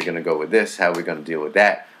direction are we going to go with this? How are we going to deal with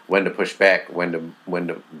that? When to push back? When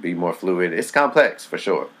to be more fluid? It's complex, for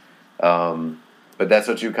sure. But that's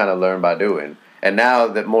what you kind of learn by doing. And now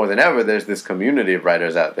that more than ever, there's this community of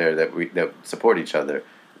writers out there that support each other,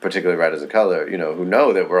 particularly writers of color, who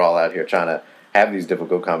know that we're all out here trying to have these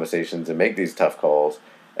difficult conversations and make these tough calls.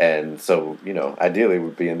 And so, ideally we're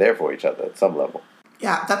being there for each other at some level.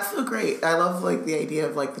 Yeah, that's so great. I love like the idea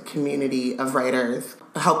of like the community of writers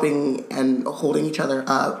helping and holding each other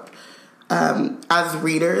up. As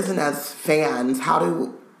readers and as fans,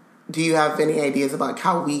 do you have any ideas about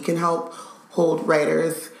how we can help hold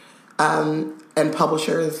writers and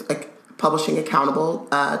publishers, like publishing accountable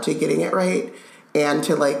to getting it right, and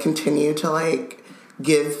to like continue to like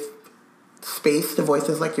give space to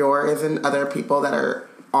voices like yours and other people that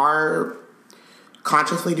are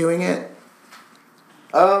consciously doing it?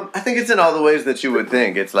 I think it's in all the ways that you would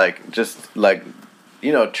think. It's like just like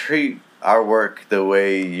treat our work the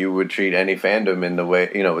way you would treat any fandom, in the way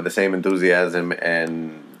with the same enthusiasm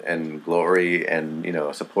and glory and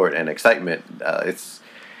support and excitement.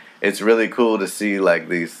 It's really cool to see like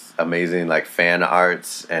these amazing like fan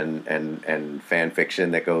arts and fan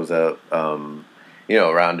fiction that goes up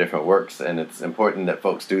around different works, and it's important that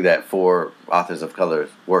folks do that for authors of color's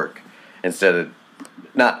work instead of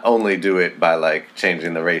not only do it by like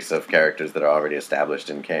changing the race of characters that are already established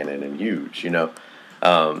in canon and huge. Not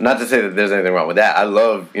to say that there's anything wrong with that. I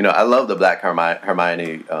love the Black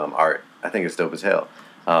Hermione art. I think it's dope as hell.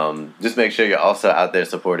 Just make sure you're also out there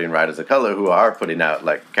supporting writers of color who are putting out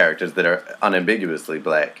like characters that are unambiguously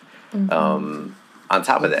black. On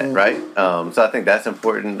top of that, right? So I think that's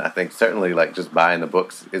important. I think certainly like just buying the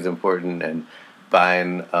books is important, and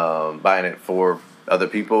buying it for other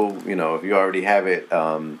people. You know, if you already have it,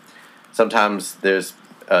 sometimes there's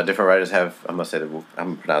different writers have. I'm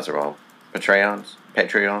gonna pronounce it wrong. Patreons.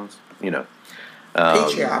 You know,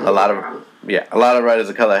 Patreon. a lot of writers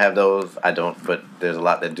of color have those. I don't, but there's a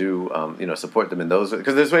lot that do. You know, support them in those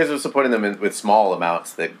because there's ways of supporting them with small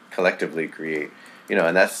amounts that collectively create. You know,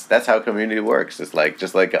 and that's how community works. It's like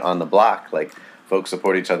just like on the block, like folks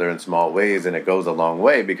support each other in small ways, and it goes a long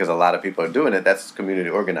way because a lot of people are doing it. That's community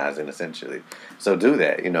organizing, essentially. So do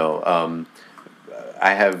that. You know,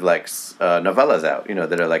 I have like novellas out, you know,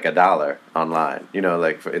 that are like $1 online. You know,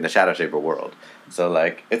 like in the Shadow Shaper world. So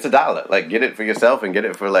like it's $1. Like get it for yourself and get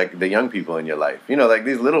it for like the young people in your life. You know, like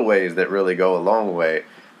these little ways that really go a long way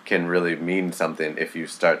can really mean something if you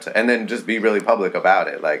start to, and then just be really public about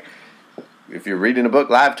it. Like if you're reading a book,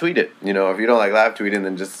 live tweet it. You know, if you don't like live tweeting,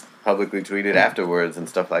 then just publicly tweet it afterwards and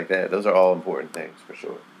stuff like that. Those are all important things for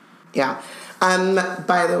sure. Yeah.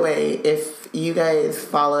 By the way, if you guys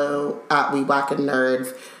follow at We Black and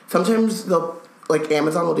Nerds, sometimes they'll, like,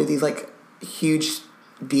 Amazon will do these, like, huge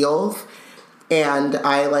deals, and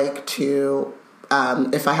I like to,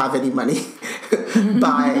 if I have any money,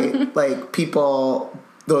 buy, like, people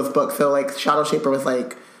those books. So, like, Shadow Shaper was,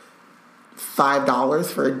 like, $5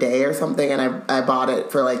 for a day or something, and I bought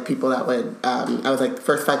it for, like, people that would, I was like, the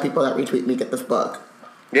first 5 people that retweet me get this book.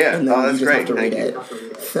 Yeah, and then that's you just great. have to read Thank it.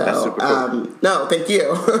 you. So, that's super cool. No, thank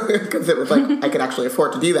you, because it was like I could actually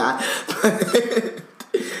afford to do that.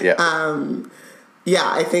 Yeah. Yeah,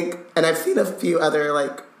 I think, and I've seen a few other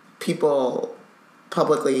like people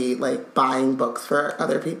publicly like buying books for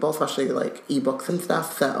other people, especially like ebooks and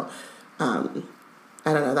stuff. So, I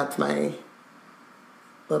don't know. That's my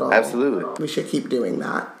little. Absolutely. We should keep doing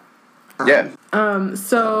that. Yeah.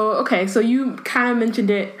 So you kind of mentioned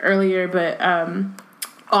it earlier, but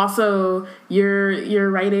also you're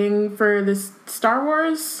writing for this Star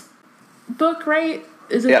Wars book, right?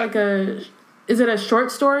 Is it is it a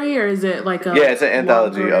short story or is it like a it's an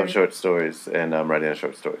anthology of short stories, and I'm writing a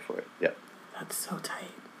short story for it. Yeah. That's so tight.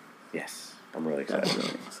 Yes, I'm really excited. That's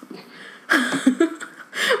really awesome.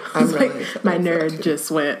 I'm really like excited my for that nerd too.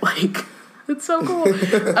 just went like, it's so cool.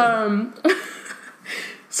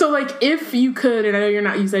 So like if you could, and I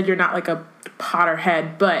know you said you're not like a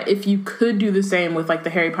Potterhead, but if you could do the same with like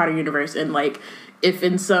the Harry Potter universe, and like if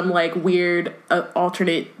in some like weird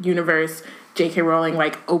alternate universe J.K. Rowling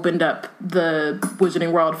like opened up the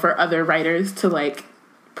Wizarding World for other writers to like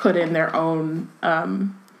put in their own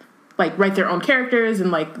like write their own characters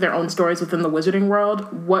and like their own stories within the Wizarding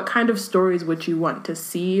World, what kind of stories would you want to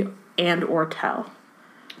see and or tell?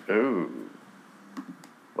 Ooh.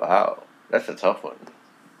 Wow. That's a tough one.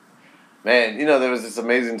 Man, you know, there was this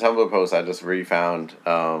amazing Tumblr post I just refound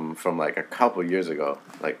from like a couple years ago.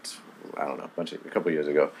 Like, I don't know, a couple years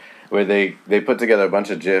ago. Where they put together a bunch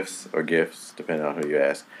of GIFs or GIFs, depending on who you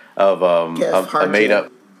ask, of a made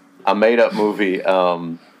up movie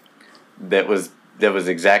that was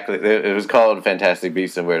exactly, it was called Fantastic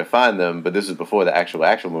Beasts and Where to Find Them, but this was before the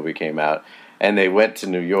actual movie came out, and they went to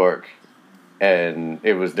New York, and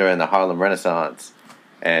it was during the Harlem Renaissance,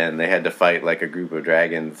 and they had to fight like a group of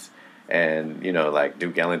dragons, and you know, like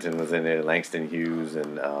Duke Ellington was in it, Langston Hughes,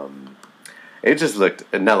 and it just looked,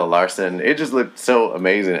 Nella Larson, it just looked so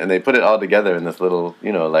amazing, and they put it all together in this little,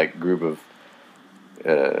 you know, like group of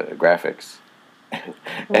graphics.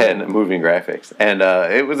 And moving graphics, and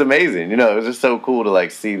it was amazing. You know, it was just so cool to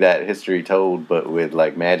like see that history told, but with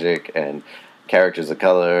like magic and characters of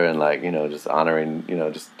color, and like, you know, just honoring, you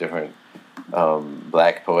know, just different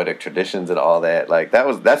black poetic traditions and all that. Like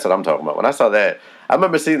that's what I'm talking about. When I saw that, I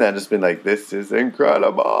remember seeing that and just being like, "This is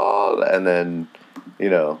incredible!" And then, you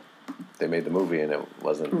know, they made the movie and it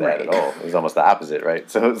wasn't that at all. It was almost the opposite,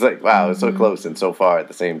 right? So it was like, wow, it's so close and so far at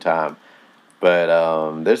the same time.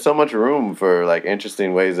 But there's so much room for like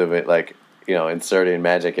interesting ways of it, like, you know, inserting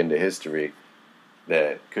magic into history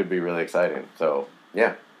that could be really exciting. So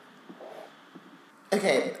yeah.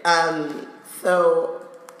 Okay, so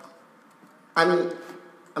I'm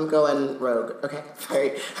going rogue. Okay,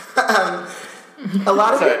 sorry. A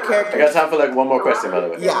lot of your characters. I got time for like one more question, by the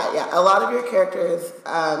way. Yeah. A lot of your characters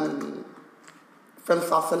from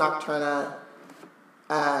Salsa Nocturna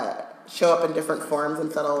show up in different forms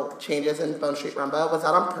and subtle changes in Bone Street Rumba. Was that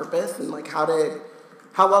on purpose? And like, how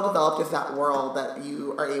well developed is that world that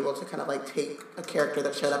you are able to kind of like take a character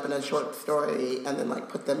that showed up in a short story and then like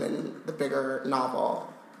put them in the bigger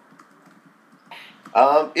novel?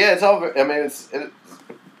 Yeah, it's all. I mean,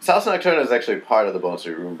 Salsa Nocturna is actually part of the Bone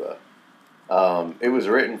Street Rumba. It was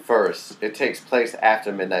written first. It takes place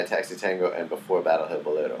after Midnight Taxi Tango and before Battle Hill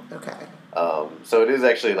Bolero. Okay. So it is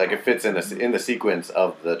actually like it fits in the sequence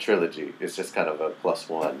of the trilogy. It's just kind of a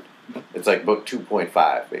 +1. It's like book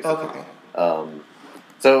 2.5 basically. Okay.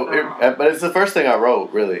 But it's the first thing I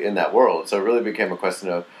wrote really in that world. So it really became a question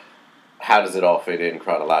of how does it all fit in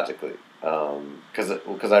chronologically.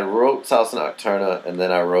 Because I wrote Salsa Nocturna and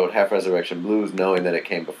then I wrote Half Resurrection Blues knowing that it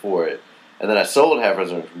came before it. And then I sold Half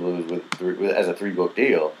Resurrection Blues as a 3-book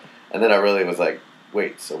deal. And then I really was like,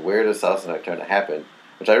 wait, so where does Salsa Nocturna happen?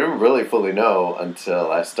 Which I didn't really fully know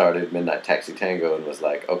until I started Midnight Taxi Tango and was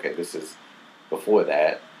like, okay, this is before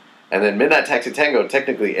that. And then Midnight Taxi Tango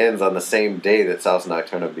technically ends on the same day that Salsa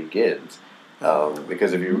Nocturna begins.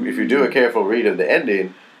 Because if you do a careful read of the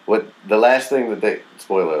ending, the last thing that they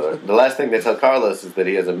tell Carlos is that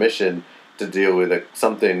he has a mission to deal with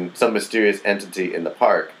some mysterious entity in the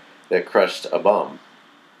park that crushed a bum,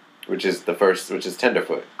 which is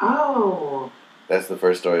Tenderfoot. Oh. That's the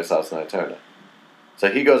first story of Salsa Nocturna. So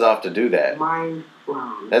he goes off to do that. Mind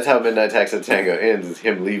blown. That's how Midnight Taxi Tango ends, is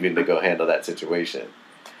him leaving to go handle that situation.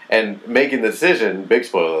 And making the decision, big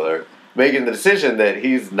spoiler alert, making the decision that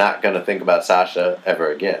he's not going to think about Sasha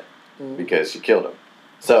ever again because she killed him.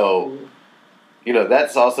 So,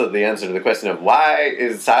 that's also the answer to the question of why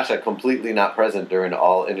is Sasha completely not present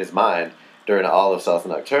in his mind during all of Salsa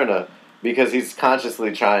Nocturna? Because he's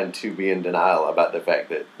consciously trying to be in denial about the fact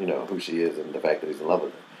that, who she is and the fact that he's in love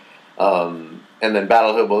with her. And then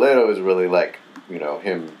Battle Hill Bolero is really like,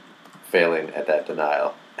 him failing at that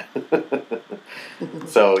denial.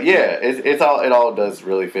 So yeah, it all does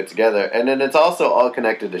really fit together, and then it's also all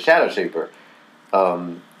connected to Shadow Shaper,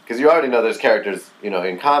 because you already know there's characters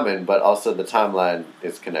in common, but also the timeline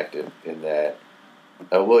is connected in that.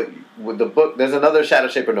 With the book, there's another Shadow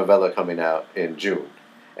Shaper novella coming out in June,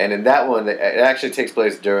 and in that one, it actually takes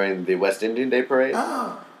place during the West Indian Day Parade,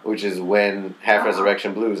 which is when Half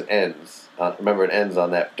Resurrection Blues ends. Remember, it ends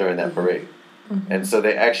during that parade. Mm-hmm. And so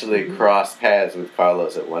they actually cross paths with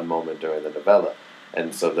Carlos at one moment during the novella.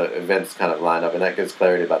 And so the events kind of line up, and that gives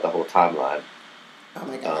clarity about the whole timeline. Oh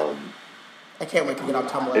my God. I can't wait to get on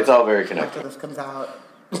Tumblr. It's all very connected. After this comes out.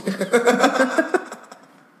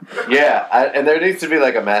 Yeah, and there needs to be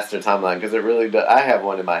like a master timeline, because it really does. I have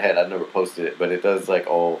one in my head. I've never posted it, but it does like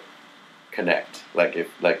all connect. Like if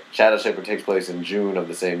Shadow Shaper takes place in June of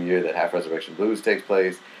the same year that Half Resurrection Blues takes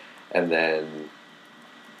place, and then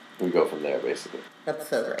we go from there, basically. That's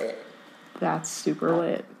so great. That's super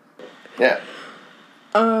lit. Yeah.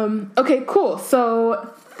 Okay, cool.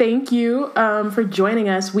 So thank you for joining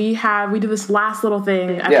us. We do this last little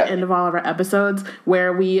thing at the end of all of our episodes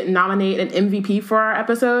where we nominate an MVP for our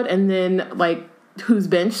episode and then who's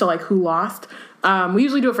benched, so who lost. We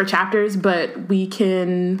usually do it for chapters, but we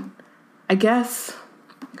can, I guess,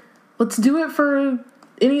 let's do it for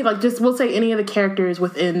we'll say any of the characters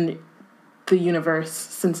within the universe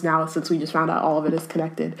since we just found out all of it is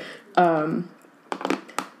connected.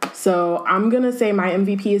 So I'm gonna say my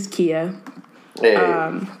MVP is Kia. Hey.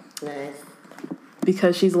 Nice.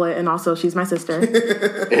 Because she's lit and also she's my sister.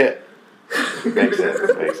 Yeah. Makes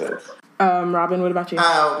sense. Robin, what about you?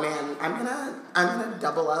 Oh man, I'm gonna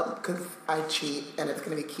double up because I cheat and it's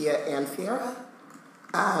gonna be Kia and Sierra.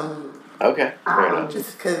 Okay. Fair enough.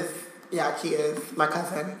 Just because Kia is my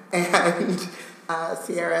cousin and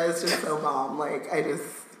Sierra is just so bomb.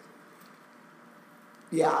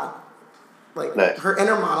 Nice. Her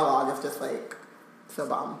inner monologue is just so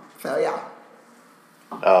bomb. So yeah.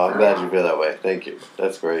 Oh, I'm glad you feel that way. Thank you.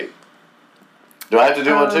 That's great. Do I have to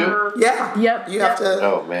do one too? Yeah. Yep. You have to.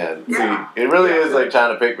 Oh man. Yeah. See, it really is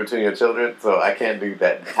trying to pick between your children, so I can't do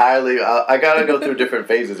that entirely. I gotta go through different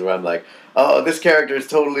phases where I'm like, oh, this character is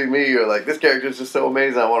totally me, or this character is just so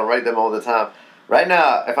amazing. I want to write them all the time. Right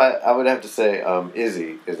now, if I would have to say,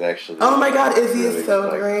 Izzy is actually. Oh my God, Izzy is so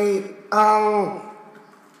great. Oh.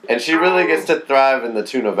 And she really gets to thrive in the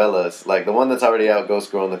two novellas. The one that's already out,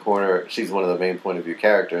 Ghost Girl in the Corner, she's one of the main point of view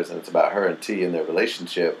characters, and it's about her and T and their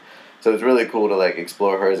relationship. So it's really cool to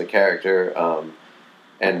explore her as a character,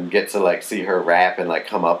 and get to see her rap and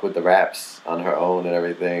come up with the raps on her own and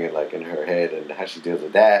everything, and in her head and how she deals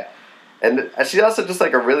with that. And she's also just a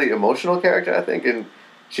really emotional character, I think, and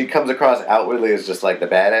she comes across outwardly as just the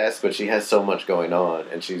badass, but she has so much going on,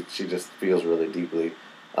 and she just feels really deeply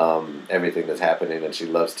everything that's happening, and she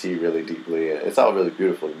loves T really deeply, and it's all really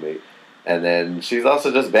beautiful to me. And then she's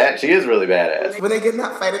also just bad. She is really badass. When they get in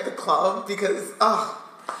that fight at the club, because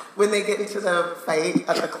when they get into the fight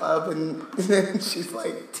at the club, and then she's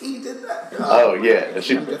like, T did that. Oh yeah, and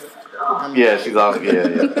she's awesome. Yeah,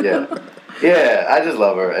 I just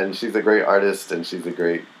love her, and she's a great artist, and she's a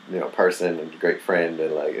great person and a great friend,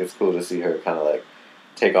 and it's cool to see her kind of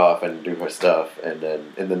take off and do her stuff. And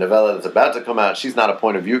then in the novella that's about to come out, she's not a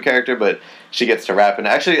point of view character, but she gets to rap. And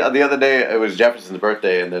actually, the other day it was Jefferson's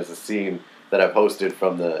birthday, and there's a scene that I posted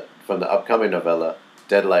from the upcoming novella,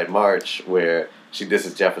 Deadlight March, where she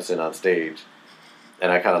disses Jefferson on stage,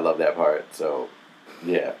 and I kind of love that part. So,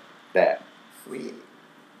 yeah, that. Sweet.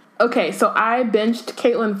 Okay, so I binged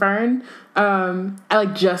Caitlin Fern. I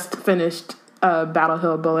just finished Battle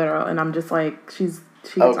Hill Bolero, and I'm just like, she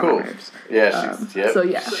gets on my nerves. Yeah, yep. So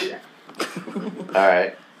yeah. All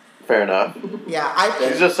right, fair enough. Yeah,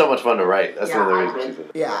 She's just so much fun to write. That's the other reason she's in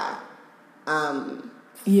it. Yeah.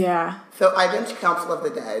 Yeah. So I binged Council of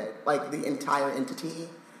the Dead, like the entire entity.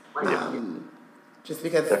 Just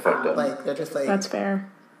because, They're fucked up. like, they're just like, That's fair.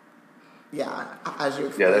 yeah, as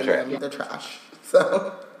you Yeah, explained, they're trash.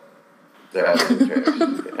 So They're absolutely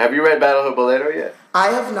trash. Have you read Battle Hill Bolero yet? I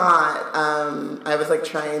have not. I was like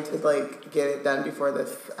trying to like get it done before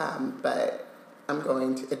this, but I'm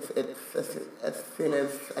going to. It's as soon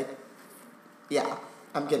as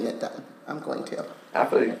I'm getting it done. I'm going to. I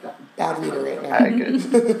feel you. Bad reader right now. All right,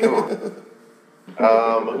 good.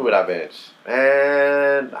 Cool. Who would I bench?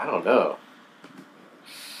 And I don't know.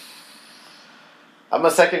 I'm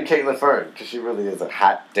a second Caitlin Fern because she really is a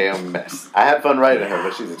hot damn mess. I had fun writing her,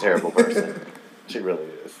 but she's a terrible person. She really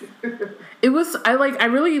is. It was I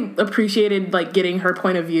really appreciated like getting her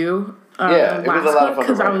point of view. Yeah, it was a lot of fun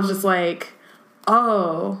because I was just like,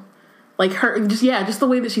 oh, like her just the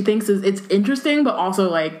way that she thinks it's interesting, but also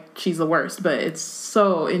like she's the worst. But it's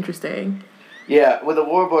so interesting. Yeah, with the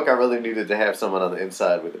war book, I really needed to have someone on the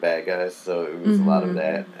inside with the bad guys, so it was a lot of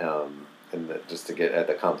that. And just to get at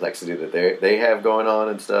the complexity that they have going on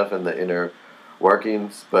and stuff and the inner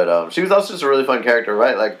workings. But she was also just a really fun character,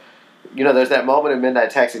 right? Like, you know, there's that moment in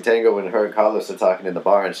Midnight Taxi Tango when her and Carlos are talking in the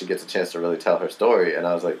bar and she gets a chance to really tell her story. And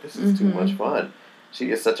I was like, this is too much fun.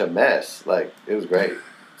 She is such a mess. Like, it was great.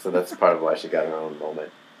 So that's part of why she got her own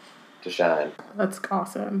moment to shine. That's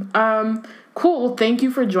awesome. Cool. Thank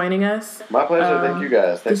you for joining us. My pleasure. Thank you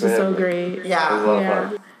guys. Thanks This is for so having me. great. Yeah. It was a lot of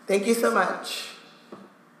fun. Thank you so much.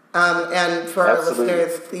 And for our Absolutely.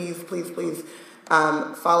 listeners, please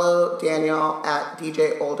follow Daniel at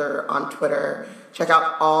DJ Older on Twitter. Check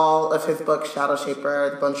out all of his books, Shadow Shaper,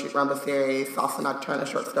 the Bone Street Rumba series, Salsa Nocturna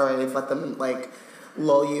short stories. Let them like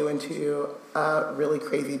lull you into a really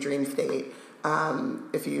crazy dream state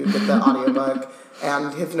if you get the audiobook.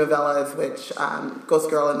 And his novellas, which Ghost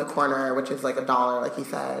Girl in the Corner, which is like $1, like he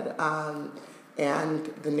said. And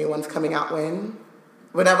the new one's coming out when?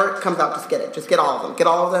 Whenever it comes out, just get it. Just get all of them. Get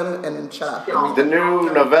all of them and shut up. And The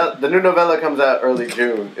new novella comes out early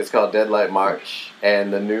June. It's called Deadlight March,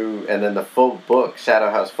 and then the full book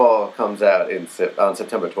Shadow House Fall comes out on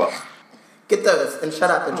September 12th. get those and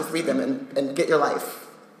shut up and just read them and get your life.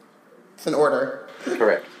 It's in order.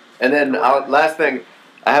 Correct. And then last thing,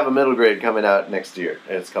 I have a middle grade coming out next year,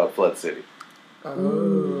 and it's called Flood City.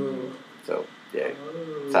 Oh. So yeah,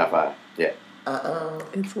 sci-fi. Yeah.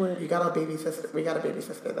 It's lit. You got a baby sister. We got a baby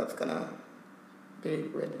sister that's gonna be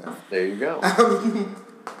written now. There you go.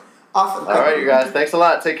 Awesome. All right, you guys. Thanks a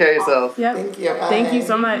lot. Take care of yourselves. Yep. Thank you. Thank you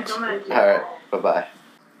so much. All right. Bye-bye.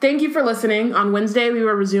 Thank you for listening. On Wednesday, we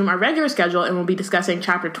will resume our regular schedule and we'll be discussing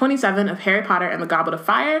Chapter 27 of Harry Potter and the Goblet of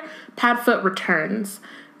Fire, Padfoot Returns.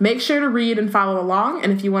 Make sure to read and follow along,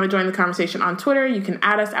 and if you want to join the conversation on Twitter, you can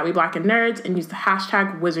add us at WeBlackandNerds and use the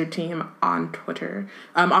hashtag WizardTeam on Twitter.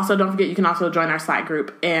 Also, don't forget, you can also join our Slack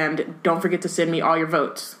group, and don't forget to send me all your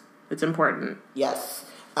votes. It's important. Yes.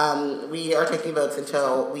 We are taking votes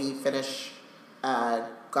until we finish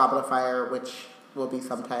Goblet of Fire, which will be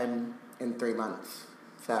sometime in 3 months.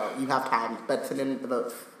 So you have time, but send in the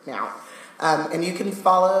votes now. And you can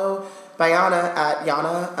follow Bayana at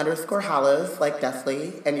Yana_Hallows, like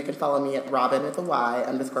Deathly. And you can follow me at Robin with a Y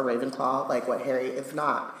 _Ravenclaw, like what Harry is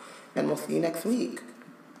not. And we'll see you next week.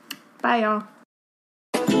 Bye, y'all.